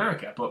streets of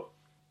America,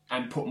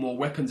 and put more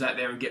weapons out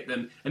there and get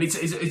them. And it's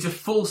a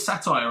full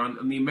satire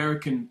on the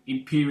American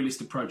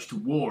imperialist approach to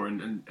war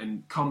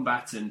and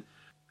combat, and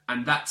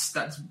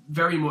that's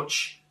very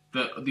much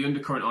the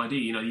undercurrent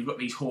idea. You've got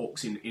these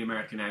hawks in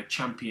America now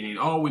championing,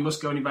 we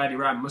must go and invade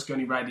Iran, we must go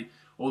and invade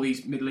all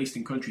these Middle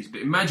Eastern countries.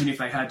 But imagine if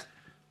they had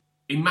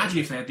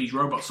these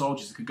robot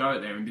soldiers that could go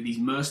out there and be these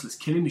merciless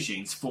killing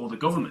machines for the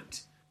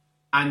government.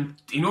 And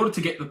in order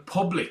to get the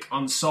public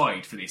on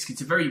side for this,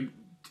 it's a very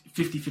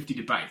 50-50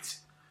 debate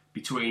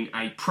between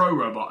a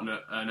pro-robot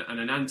and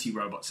an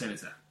anti-robot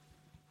senator.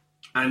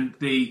 And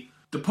the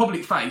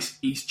public face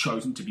is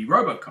chosen to be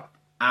RoboCop.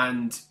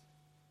 And,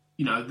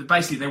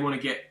 basically they want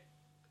to get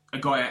a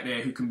guy out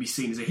there who can be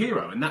seen as a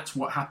hero. And that's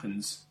what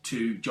happens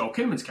to Joel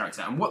Kinnaman's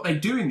character. And what they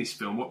do in this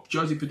film, what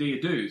José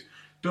Padilla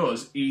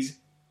does is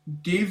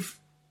give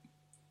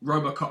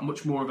RoboCop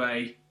much more of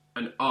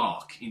an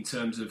arc in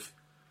terms of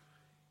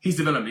his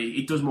development.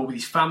 It does more with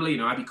his family.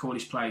 Abby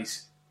Cornish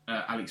plays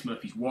Alex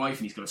Murphy's wife,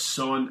 and he's got a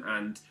son,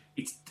 and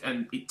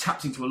it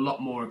taps into a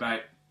lot more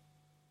about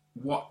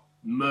what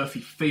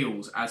Murphy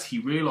feels as he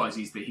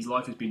realises that his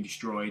life has been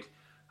destroyed,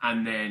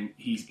 and then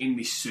he's in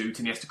this suit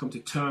and he has to come to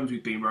terms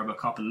with being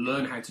RoboCop and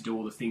learn how to do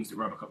all the things that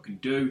RoboCop can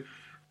do.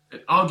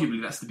 And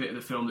arguably, that's the bit of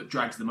the film that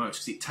drags the most,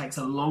 because it takes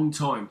a long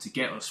time to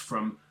get us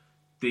from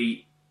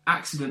the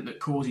accident that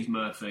causes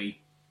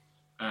Murphy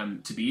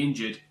to be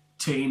injured,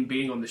 to him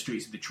being on the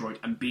streets of Detroit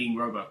and being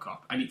RoboCop.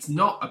 And it's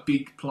not a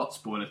big plot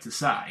spoiler to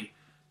say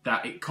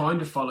that it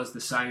kind of follows the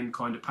same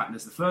kind of pattern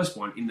as the first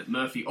one, in that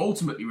Murphy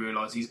ultimately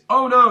realises,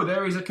 oh no,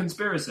 there is a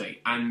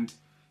conspiracy, and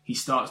he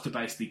starts to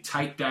basically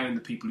take down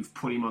the people who've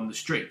put him on the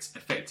streets,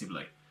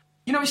 effectively.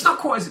 It's not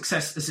quite as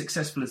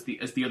successful as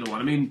the other one.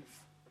 I mean,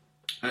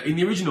 in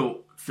the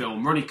original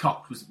film, Ronnie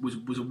Cox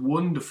was a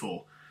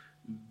wonderful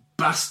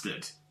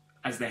bastard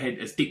as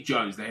Dick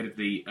Jones, the head of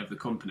the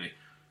company.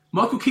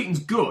 Michael Keaton's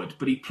good,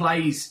 but he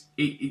plays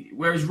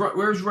whereas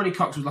Ronnie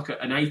Cox was like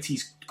an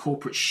 80s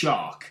corporate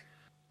shark.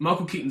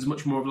 Michael Keaton's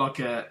much more of like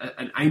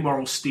an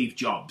amoral Steve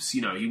Jobs.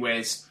 He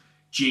wears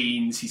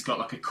jeans, he's got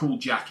like a cool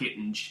jacket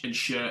and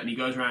shirt, and he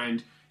goes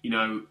around,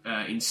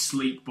 in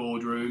sleek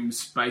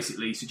boardrooms,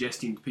 basically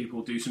suggesting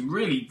people do some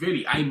really,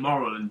 really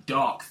amoral and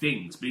dark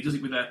things. But he does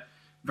it with a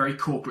very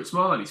corporate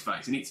smile on his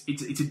face, and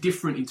it's a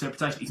different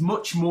interpretation. It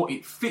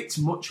fits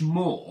much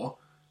more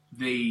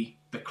the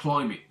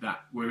climate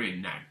that we're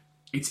in now.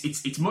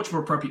 It's much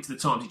more appropriate to the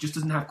times. It just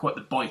doesn't have quite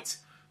the bite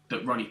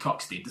that Ronnie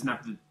Cox did. It doesn't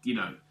have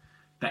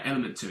that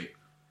element to it.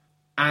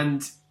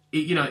 And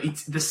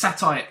the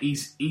satire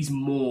is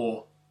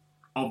more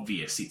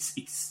obvious.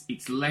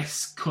 It's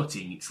less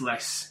cutting. It's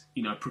less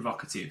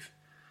provocative.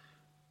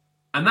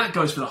 And that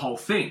goes for the whole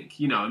thing.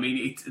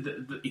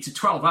 It's a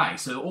 12A,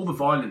 so all the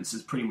violence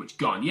is pretty much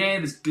gone. Yeah,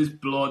 there's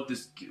blood.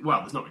 There's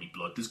not really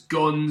blood. There's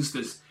guns.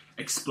 There's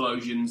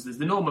explosions. There's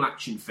the normal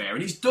action fare,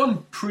 and it's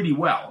done pretty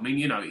well.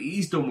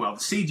 He's done well.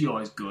 The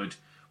CGI is good.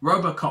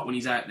 RoboCop, when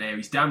he's out there,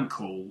 he's damn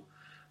cool,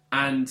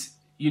 and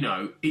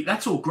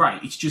that's all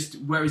great. It's just,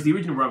 whereas the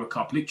original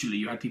RoboCop, literally,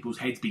 you had people's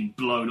heads being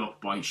blown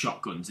up by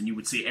shotguns, and you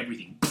would see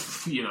everything.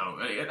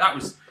 That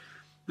was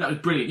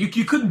brilliant.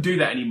 You couldn't do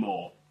that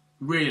anymore.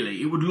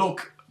 Really, it wouldn't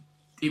look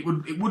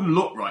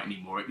right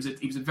anymore. It was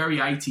a very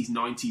 80s,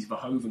 90s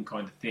Verhoeven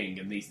kind of thing,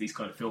 and these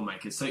kind of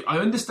filmmakers. So I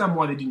understand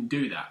why they didn't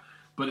do that.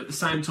 But at the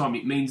same time,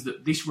 it means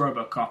that this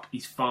RoboCop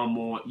is far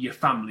more your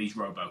family's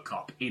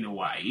RoboCop in a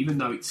way. Even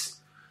though it's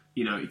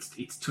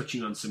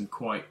touching on some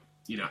quite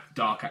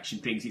dark action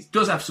things, it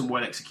does have some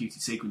well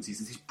executed sequences.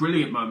 There's this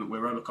brilliant moment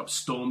where RoboCop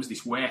storms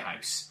this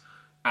warehouse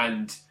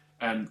and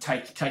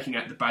taking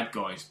out the bad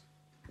guys.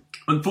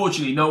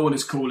 Unfortunately, no one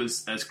as cool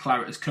as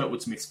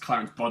Kurtwood Smith's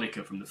Clarence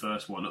Bodicker from the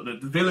first one.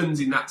 The villains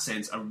in that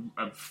sense are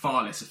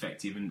far less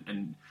effective,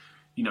 and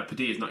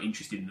Padilla's not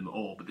interested in them at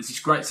all. But there's this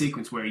great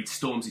sequence where he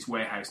storms this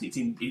warehouse, and it's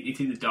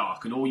in the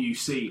dark, and all you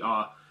see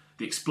are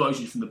the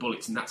explosions from the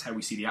bullets, and that's how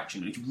we see the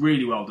action. And it's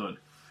really well done.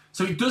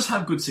 So it does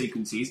have good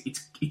sequences.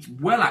 It's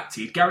well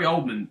acted. Gary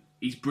Oldman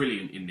is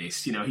brilliant in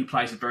this. He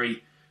plays a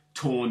very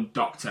torn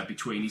doctor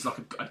he's like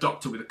a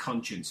doctor with a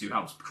conscience who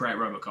helps create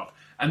RoboCop.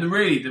 And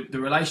the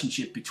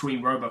relationship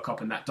between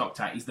RoboCop and that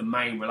doctor is the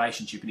main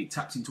relationship, and it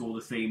taps into all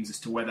the themes as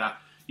to whether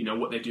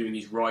what they're doing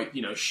is right.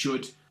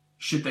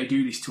 Should they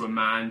do this to a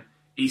man?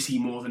 Is he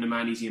more than a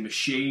man? Is he a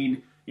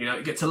machine?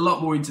 It gets a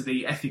lot more into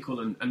the ethical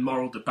and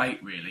moral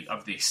debate, really,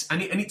 of this.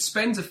 And it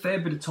spends a fair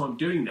bit of time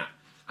doing that.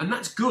 And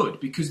that's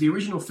good, because the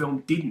original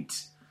film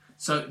didn't.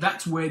 So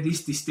that's where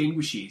this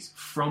distinguishes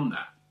from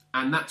that.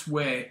 And that's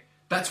why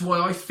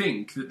I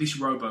think that this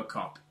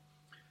RoboCop,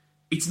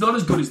 it's not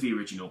as good as the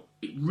original.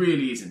 It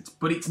really isn't.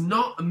 But it's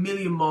not a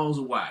million miles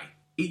away.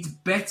 It's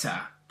better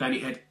than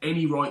it had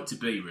any right to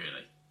be,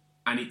 really.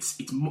 And it's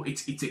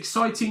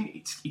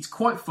exciting. It's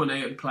quite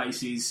funny at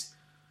places,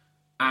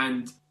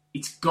 and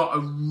it's got a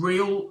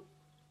real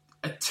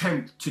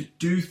attempt to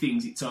do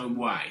things its own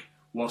way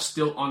while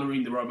still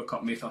honouring the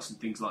RoboCop mythos and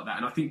things like that.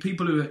 And I think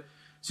people who are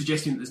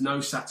suggesting that there's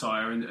no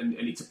satire and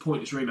it's a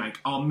pointless remake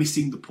are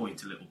missing the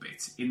point a little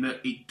bit, in that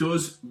it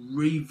does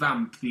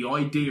revamp the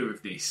idea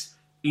of this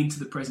into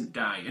the present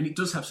day, and it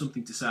does have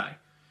something to say.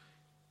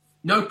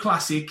 No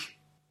classic,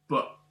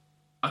 but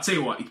I'll tell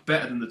you what, it's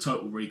better than the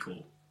Total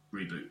Recall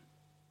reboot.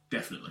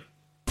 Definitely.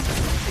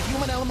 The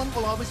human element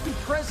will always be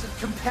present.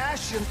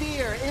 Compassion,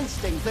 fear,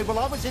 instinct, they will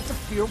always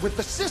interfere with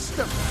the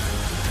system.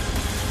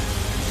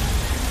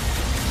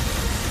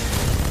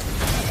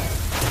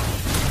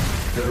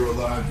 Dead or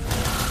alive,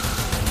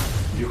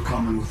 you're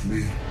coming with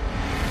me.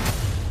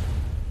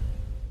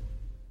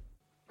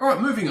 All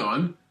right, moving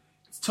on.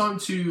 It's time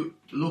to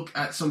look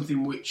at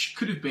something which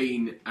could have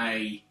been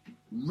a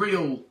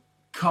real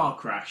car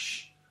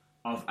crash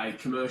of a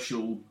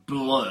commercial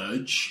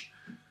blurge,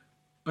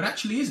 but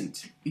actually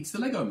isn't. It's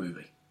the Lego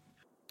Movie.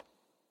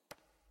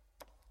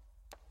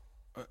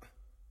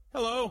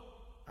 Hello,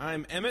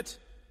 I'm Emmett.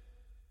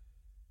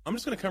 I'm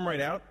just going to come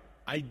right out.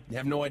 I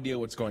have no idea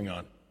what's going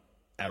on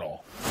at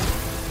all.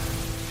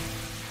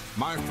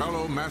 My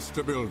fellow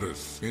master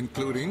builders,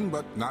 including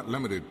but not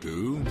limited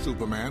to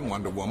Superman,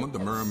 Wonder Woman, The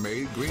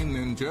Mermaid, Green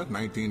Ninja,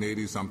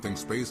 1980-something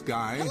Space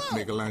Guy,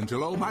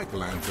 Michelangelo,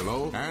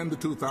 and the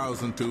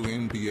 2002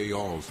 NBA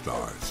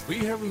All-Stars. We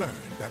have learned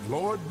that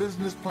Lord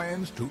Business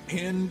plans to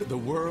end the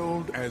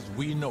world as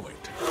we know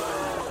it.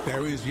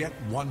 There is yet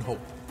one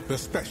hope. The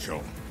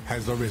special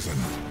has arisen.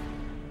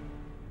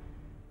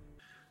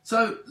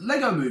 So,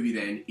 Lego Movie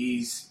then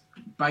is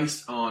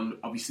based on,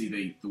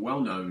 obviously, the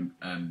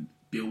well-known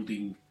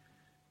building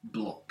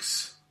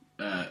blocks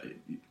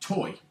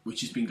toy,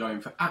 which has been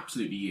going for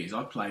absolutely years.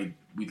 I played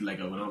with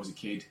Lego when I was a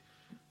kid,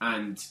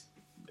 and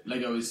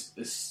Lego has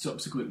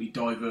subsequently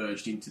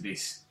diverged into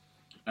this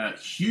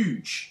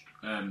huge,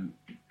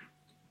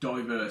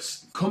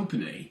 diverse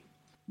company,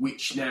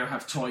 which now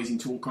have ties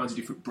into all kinds of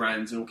different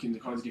brands and all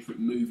kinds of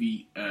different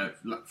movie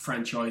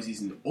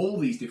franchises and all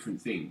these different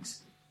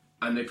things.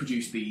 And they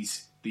produce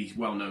these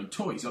well-known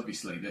toys,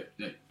 obviously,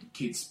 that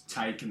kids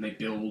take and they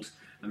build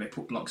and they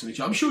put blocks on each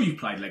other. I'm sure you've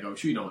played Lego. I'm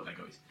sure you know what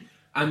Lego is.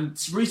 And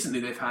recently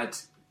they've had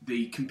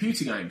the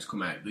computer games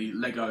come out, the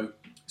Lego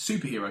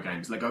superhero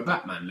games, Lego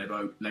Batman,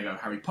 Lego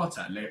Harry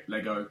Potter,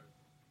 Lego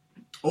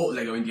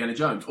Indiana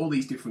Jones, all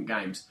these different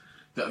games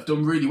that have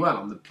done really well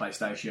on the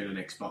PlayStation and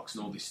Xbox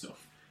and all this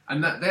stuff.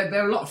 And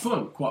they're a lot of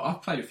fun.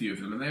 I've played a few of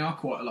them, and they are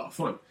quite a lot of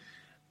fun.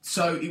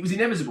 So it was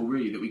inevitable,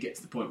 really, that we get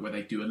to the point where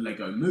they do a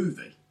Lego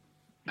movie,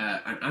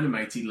 an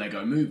animated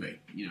Lego movie.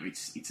 You know,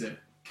 it's a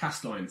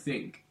cast iron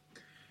thing.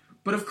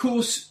 But of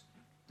course,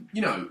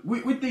 you know,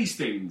 with these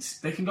things,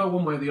 they can go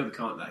one way or the other,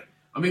 can't they?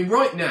 I mean,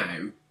 right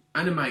now,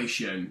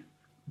 animation,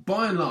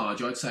 by and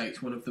large, I'd say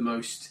it's one of the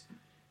most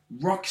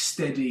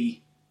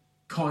rock-steady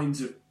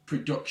kinds of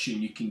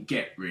production you can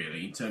get,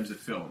 really, in terms of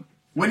film.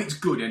 When it's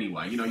good,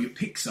 anyway. You know, your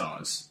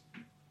Pixars,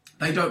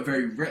 they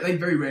very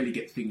rarely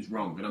get things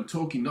wrong. And I'm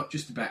talking not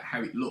just about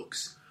how it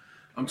looks.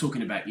 I'm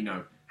talking about, you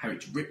know, how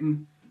it's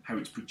written, how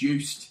it's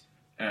produced,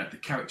 the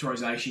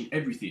characterization,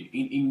 everything.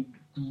 In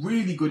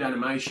really good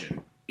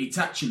animation, it's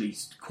actually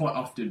quite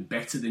often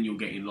better than you'll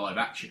get in live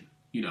action.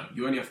 You know,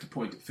 you only have to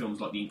point at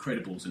films like The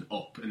Incredibles and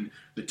Up and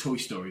the Toy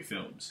Story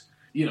films.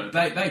 You know,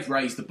 they've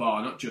raised the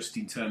bar not just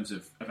in terms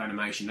of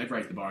animation, they've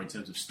raised the bar in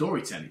terms of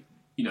storytelling,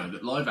 you know,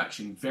 that live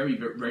action very,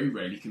 very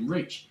rarely can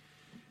reach.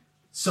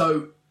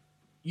 So,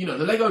 you know,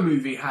 the Lego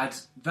Movie had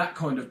that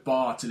kind of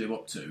bar to live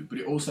up to, but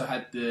it also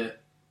had the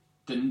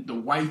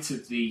weight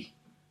of the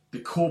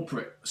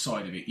corporate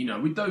side of it. You know,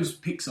 with those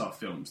Pixar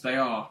films, they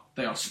are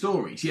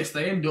stories. Yes,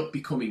 they end up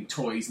becoming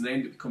toys and they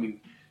end up becoming,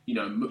 you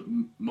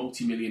know,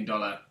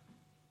 multi-million-dollar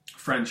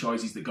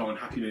franchises that go on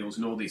Happy Meals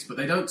and all this, but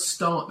they don't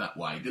start that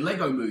way. The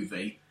Lego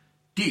Movie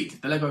did.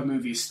 The Lego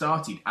Movie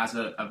started as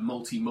a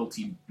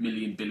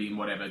multi-million, billion,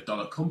 whatever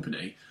dollar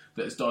company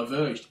that has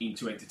diverged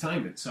into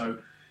entertainment. So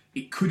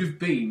it could have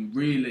been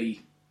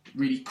really,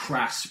 really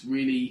crass,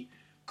 really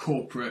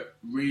corporate,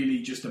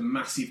 really just a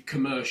massive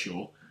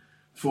commercial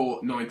for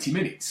 90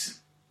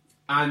 minutes.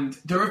 And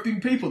there have been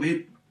people,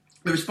 the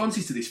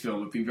responses to this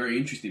film have been very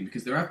interesting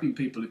because there have been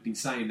people who've been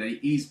saying that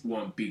it is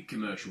one big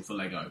commercial for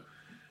Lego.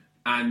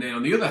 And then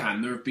on the other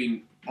hand,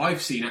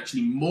 I've seen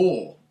actually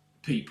more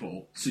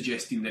people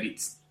suggesting that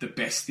it's the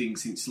best thing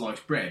since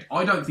sliced bread.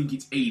 I don't think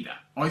it's either.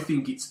 I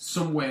think it's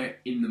somewhere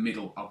in the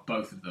middle of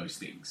both of those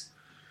things.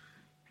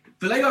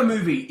 The Lego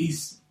Movie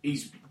is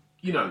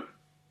you know,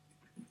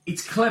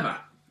 it's clever.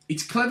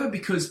 It's clever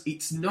because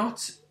it's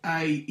not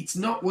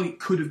what it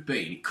could have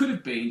been. It could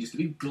have been just a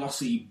big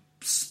glossy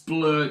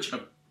splurge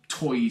of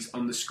toys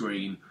on the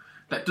screen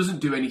that doesn't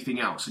do anything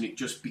else, and it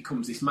just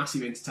becomes this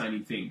massive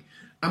entertaining thing.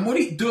 And what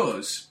it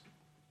does,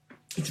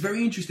 it's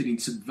very interested in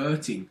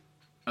subverting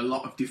a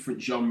lot of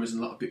different genres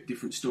and a lot of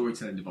different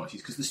storytelling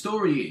devices, because the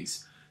story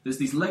is, there's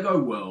this Lego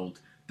world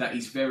that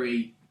is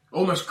very,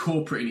 almost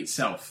corporate in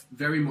itself,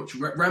 very much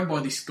ran by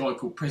this guy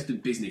called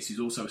President Business, who's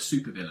also a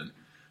supervillain,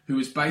 who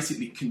has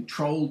basically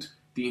controlled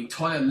the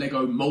entire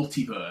Lego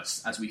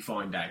multiverse, as we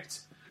find out,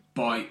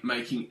 by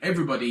making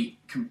everybody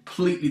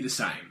completely the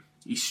same.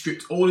 He's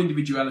stripped all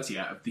individuality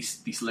out of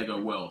this Lego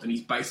world, and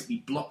he's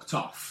basically blocked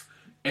off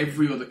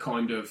every other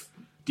kind of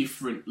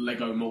different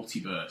Lego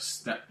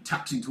multiverse that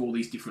taps into all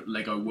these different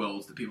Lego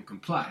worlds that people can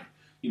play.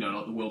 You know,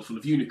 like the world full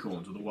of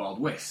unicorns, or the Wild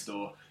West,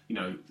 or, you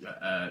know,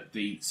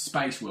 the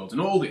space worlds,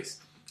 and all this.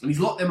 And he's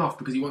locked them off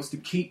because he wants to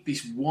keep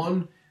this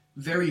one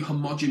very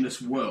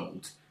homogenous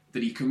world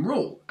that he can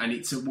rule. And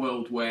it's a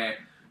world where,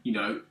 you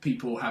know,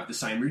 people have the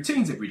same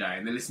routines every day,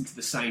 and they listen to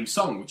the same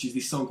song, which is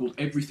this song called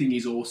Everything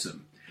is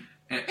Awesome.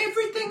 And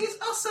everything is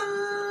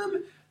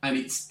awesome! And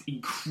it's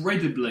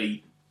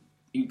incredibly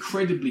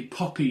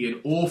poppy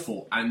and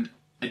awful and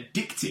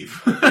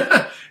addictive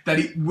that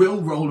it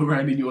will roll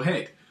around in your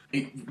head.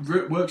 It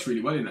works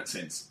really well in that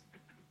sense.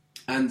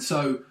 And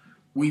so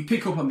we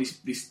pick up on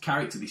this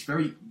character, this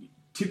very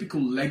typical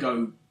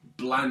Lego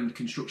bland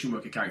construction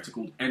worker character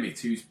called Emmett,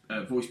 who's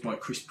voiced by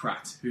Chris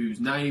Pratt, whose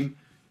name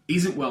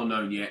isn't well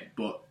known yet,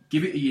 but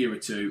give it a year or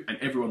two and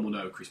everyone will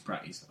know who Chris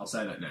Pratt is. I'll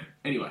say that now.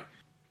 Anyway,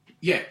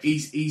 yeah,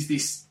 he's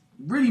this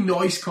really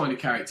nice kind of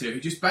character who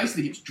just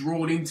basically gets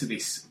drawn into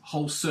this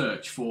whole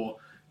search for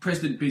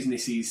President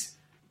Business's...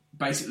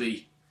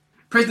 Basically,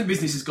 President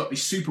Business has got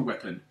this super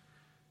weapon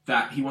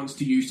that he wants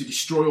to use to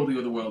destroy all the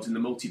other worlds in the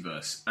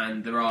multiverse,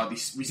 and there are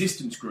this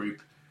resistance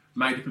group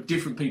made up of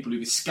different people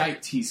who've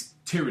escaped his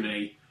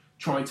tyranny,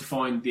 trying to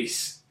find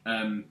this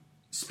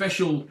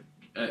special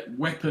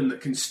weapon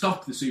that can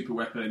stop the super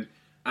weapon,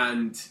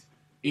 and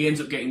he ends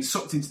up getting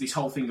sucked into this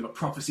whole thing of a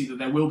prophecy that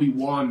there will be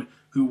one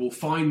who will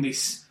find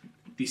this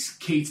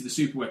key to the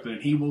super weapon,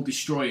 and he will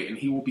destroy it, and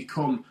he will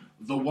become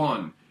the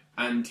one.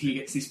 And he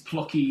gets this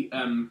plucky,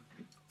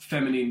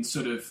 feminine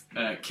sort of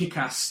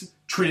kick-ass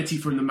Trinity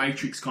from the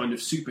Matrix kind of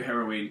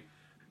superheroine,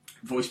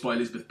 voiced by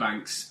Elizabeth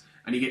Banks,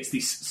 and he gets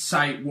this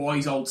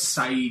wise old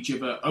sage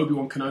of a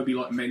Obi-Wan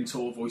Kenobi-like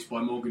mentor, voiced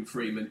by Morgan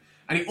Freeman.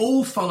 And it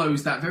all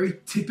follows that very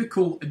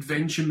typical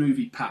adventure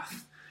movie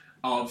path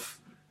of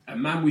a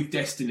man with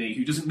destiny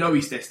who doesn't know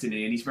his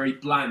destiny, and he's very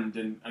bland,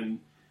 and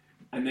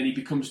then he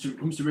comes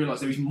to realise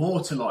there is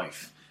more to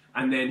life.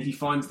 And then he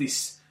finds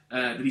this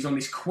that he's on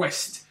this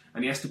quest,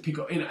 and he has to pick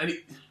up... and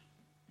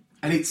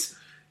it's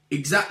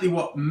exactly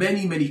what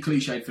many, many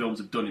cliched films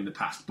have done in the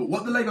past. But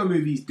what the Lego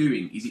Movie is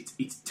doing is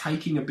it's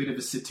taking a bit of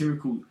a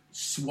satirical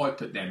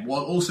swipe at them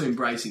while also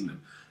embracing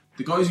them.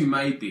 The guys who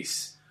made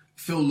this,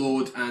 Phil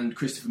Lord and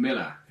Christopher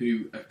Miller,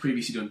 who have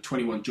previously done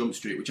 21 Jump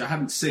Street, which I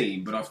haven't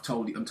seen, but I'm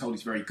told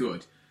it's very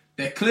good.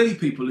 They're clearly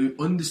people who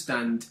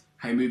understand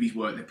how movies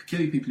work. They're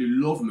clearly people who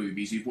love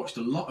movies, who've watched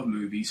a lot of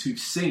movies, who've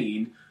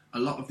seen a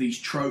lot of these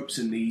tropes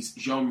and these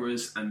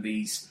genres and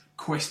these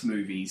quest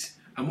movies.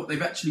 And what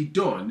they've actually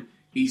done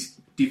is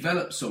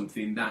develop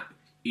something that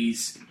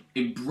is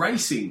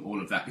embracing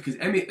all of that, because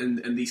Emmett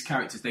and these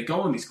characters, they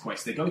go on this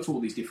quest, they go to all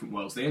these different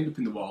worlds, they end up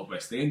in the Wild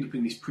West, they end up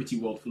in this pretty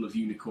world full of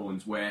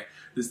unicorns where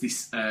there's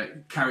this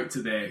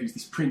character there who's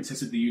this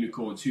princess of the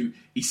unicorns who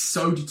is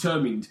so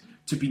determined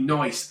to be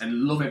nice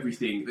and love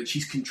everything that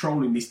she's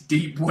controlling this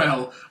deep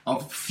well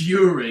of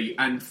fury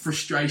and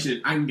frustration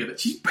and anger that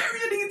she's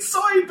burying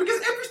inside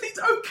because everything's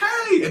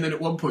okay, and then at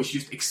one point she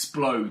just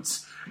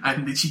explodes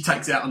and then she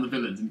takes out on the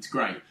villains, and it's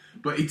great.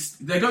 But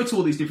they go to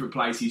all these different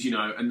places, you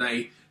know, and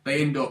they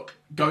end up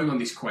going on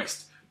this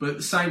quest. But at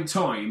the same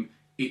time,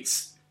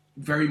 it's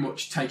very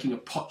much taking a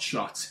pot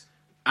shot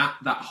at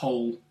that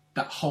whole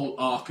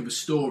arc of a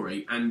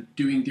story and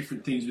doing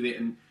different things with it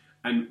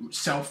and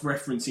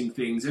self-referencing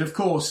things. And of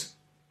course,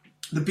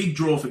 the big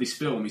draw for this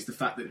film is the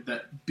fact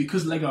that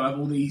because Lego have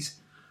all these...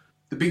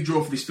 The big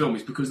draw for this film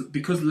is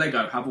because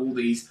Lego have all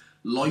these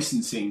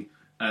licensing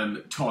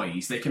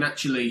ties, they can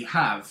actually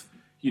have,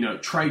 you know,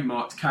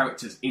 trademarked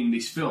characters in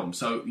this film.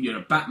 So, you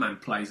know, Batman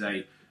plays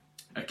a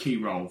key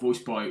role,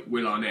 voiced by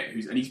Will Arnett,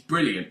 and he's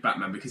brilliant,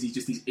 Batman, because he's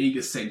just this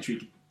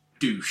egocentric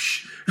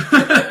douche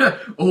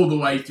all the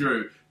way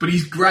through. But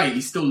he's great,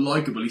 he's still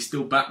likeable, he's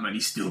still Batman,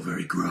 he's still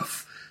very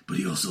gruff, but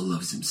he also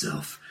loves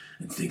himself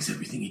and thinks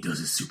everything he does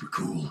is super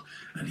cool,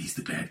 and he's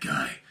the bad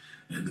guy,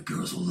 and the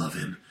girls will love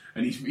him,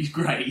 and he's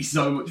great, he's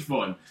so much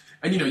fun.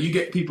 And, you know, you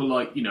get people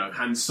like, you know,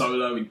 Han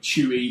Solo and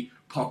Chewie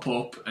pop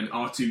up, and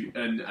R2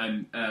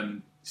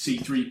 and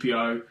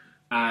C-3PO,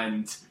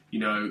 and, you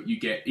know, you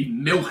get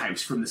even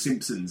Milhouse from The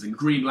Simpsons and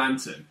Green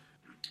Lantern,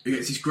 who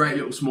gets this great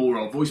little small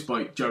role, voiced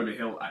by Jonah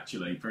Hill,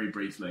 actually, very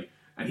briefly,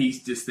 and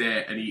he's just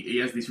there, and he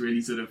has this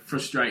really sort of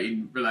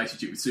frustrating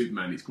relationship with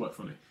Superman. It's quite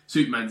funny.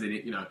 Superman's in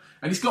it, you know,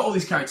 and he's got all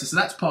these characters, so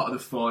that's part of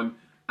the fun,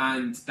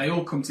 and they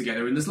all come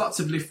together, and there's lots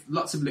of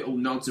little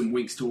nods and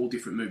winks to all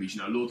different movies.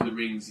 You know, Lord of the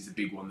Rings is a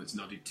big one that's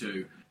nodded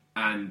to,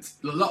 and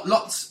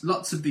lots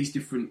of these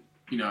different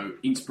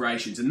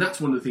inspirations. And that's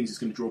one of the things that's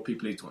going to draw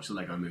people in to watch the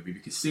Lego Movie,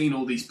 because seeing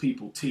all these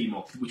people team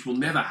up, which will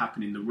never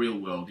happen in the real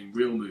world, in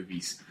real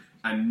movies,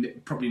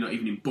 and probably not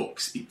even in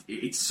books,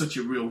 it's such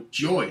a real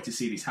joy to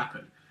see this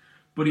happen.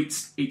 But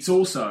it's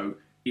also,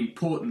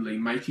 importantly,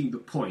 making the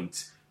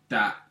point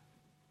that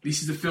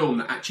this is a film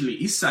that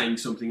actually is saying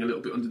something a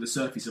little bit under the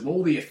surface of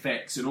all the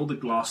effects and all the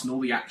gloss and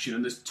all the action,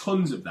 and there's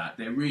tons of that.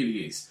 There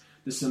really is.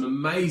 There's some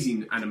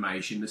amazing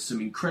animation. There's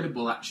some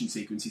incredible action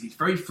sequences. It's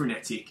very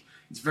frenetic.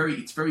 It's very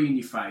in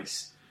your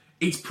face.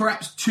 It's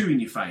perhaps too in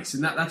your face,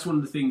 and that's one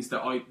of the things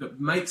that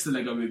makes the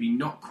Lego Movie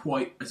not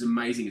quite as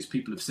amazing as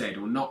people have said,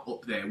 or not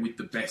up there with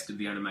the best of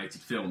the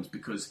animated films,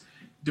 because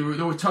there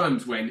were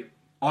times when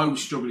I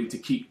was struggling to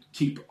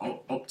keep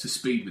up to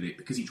speed with it,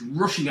 because it's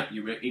rushing at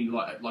you in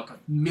like a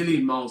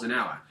million miles an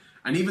hour.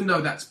 And even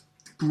though that's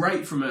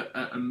great from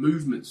a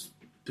movement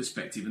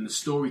perspective and the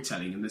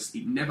storytelling, and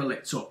it never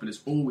lets up and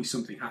there's always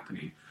something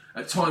happening,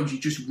 at times you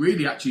just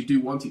really actually do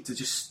want it to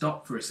just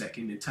stop for a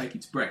second and take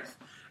its breath.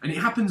 And it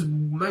happens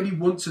maybe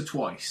once or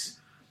twice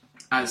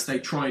as they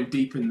try and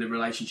deepen the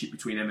relationship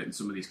between Emmett and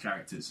some of these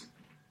characters.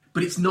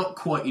 But it's not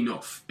quite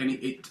enough, and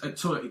at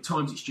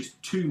times it's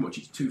just too much,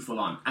 it's too full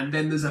on. And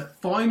then there's a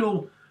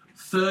final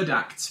third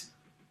act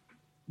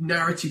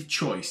narrative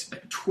choice, a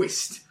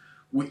twist,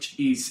 which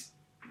is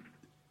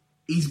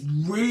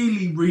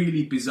really,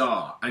 really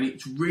bizarre, and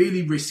it's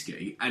really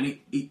risky, and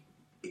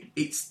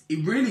it's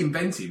really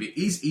inventive. It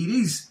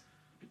is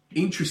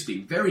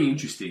interesting, very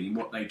interesting in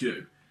what they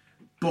do,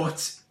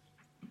 but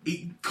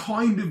it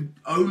kind of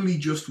only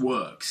just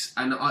works.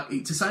 And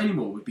to say any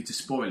more would be to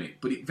spoil it,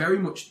 but it very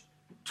much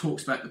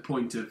talks about the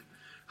point of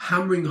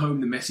hammering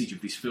home the message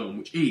of this film,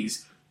 which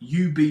is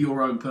you be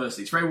your own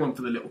person. It's very one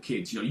for the little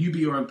kids. You be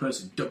your own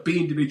person. Be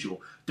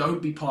individual.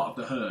 Don't be part of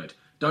the herd.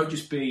 Don't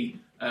just be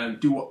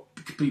do what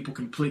people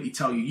completely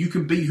tell you. You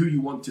can be who you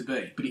want to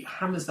be. But it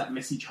hammers that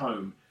message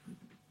home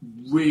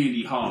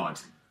really hard,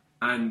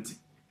 and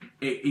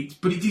it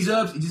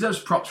deserves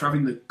props for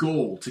having the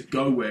gall to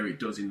go where it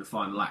does in the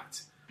final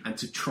act and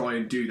to try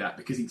and do that,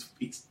 because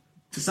it's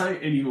to say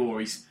it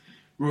anymore is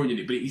ruining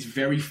it, but it is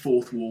very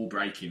fourth wall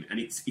breaking, and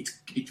it's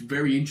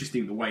very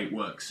interesting the way it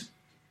works,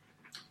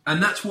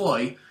 and that's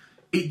why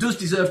it does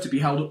deserve to be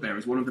held up there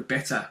as one of the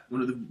better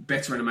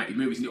animated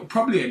movies, and it'll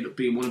probably end up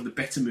being one of the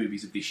better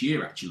movies of this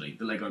year, actually,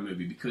 the Lego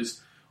Movie,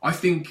 because I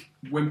think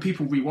when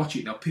people rewatch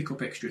it, they'll pick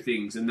up extra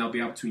things and they'll be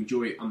able to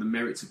enjoy it on the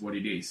merits of what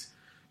it is.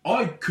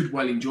 I could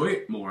well enjoy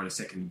it more on a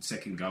second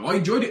go. I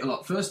enjoyed it a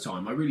lot first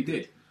time, I really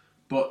did.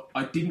 But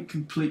I didn't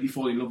completely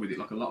fall in love with it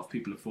like a lot of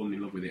people have fallen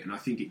in love with it, and I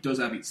think it does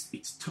have its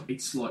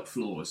slight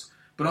flaws.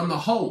 But on the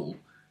whole,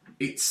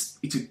 it's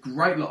a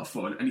great lot of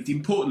fun, and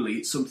importantly,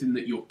 it's something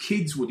that your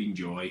kids would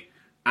enjoy,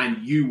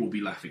 and you will be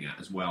laughing at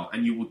as well,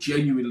 and you will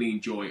genuinely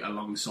enjoy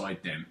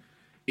alongside them.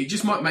 It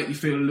just might make you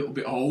feel a little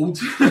bit old,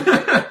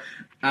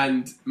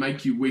 and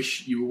make you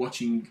wish you were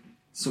watching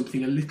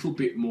something a little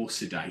bit more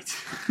sedate.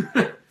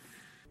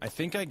 I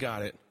think I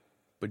got it,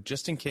 but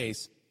just in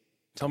case,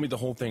 tell me the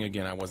whole thing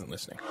again. I wasn't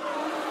listening.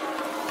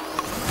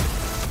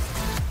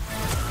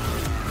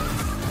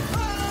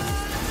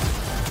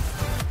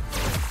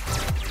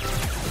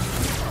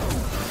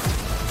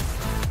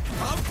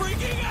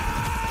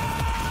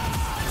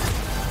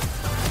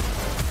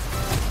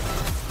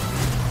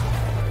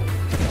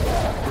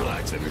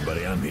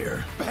 Everybody, I'm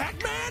here.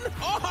 Batman?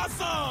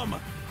 Awesome!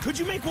 Could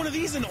you make one of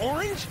these in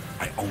orange?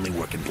 I only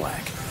work in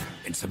black,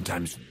 and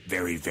sometimes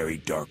very, very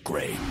dark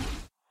grey.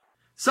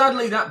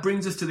 Sadly, that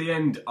brings us to the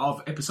end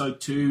of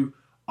episode 2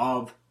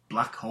 of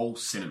Black Hole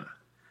Cinema.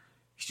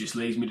 It just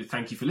leaves me to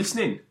thank you for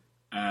listening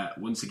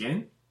once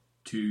again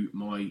to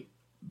my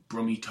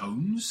brummy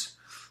tones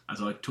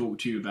as I talk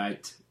to you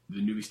about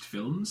the newest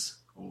films,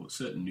 or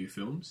certain new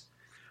films.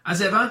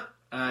 As ever,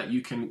 you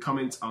can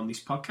comment on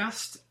this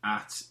podcast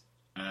at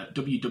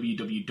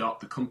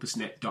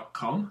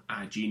www.thecompassnet.com,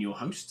 our genial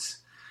hosts,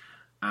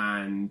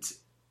 and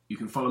you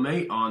can follow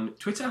me on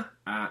Twitter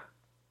at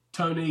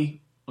Tony_O_Black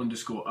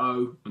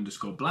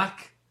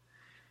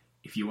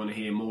if you want to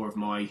hear more of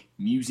my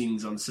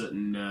musings on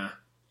certain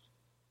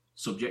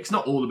subjects.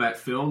 Not all about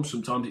film.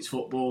 Sometimes it's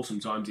football,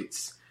 sometimes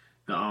it's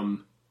that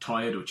I'm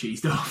tired or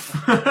cheesed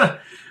off.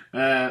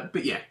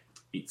 But yeah,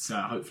 it's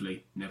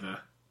hopefully never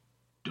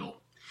dull.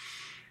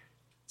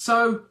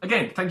 So,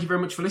 again, thank you very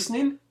much for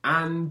listening,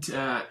 and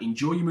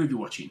enjoy your movie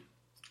watching.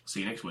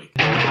 See you next week.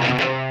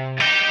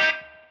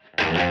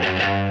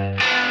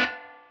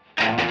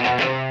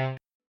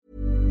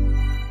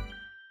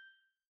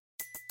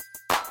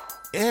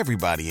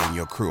 Everybody in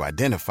your crew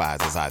identifies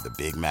as either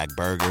Big Mac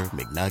Burger,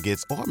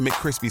 McNuggets, or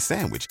McCrispy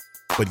Sandwich.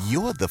 But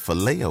you're the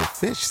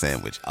Filet-O-Fish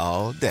Sandwich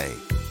all day.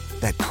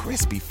 That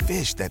crispy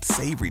fish, that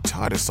savory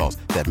tartar sauce,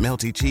 that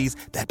melty cheese,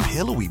 that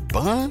pillowy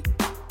bun.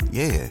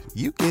 Yeah,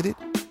 you get it.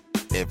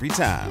 Every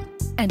time.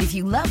 And if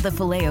you love the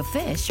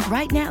Filet-O-Fish,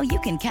 right now you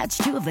can catch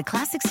 2 of the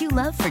classics you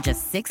love for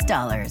just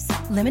 $6.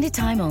 Limited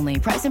time only.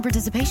 Price and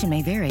participation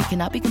may vary.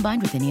 Cannot be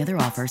combined with any other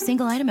offer.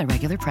 Single item at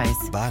regular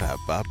price.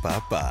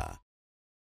 Ba-da-ba-ba-ba.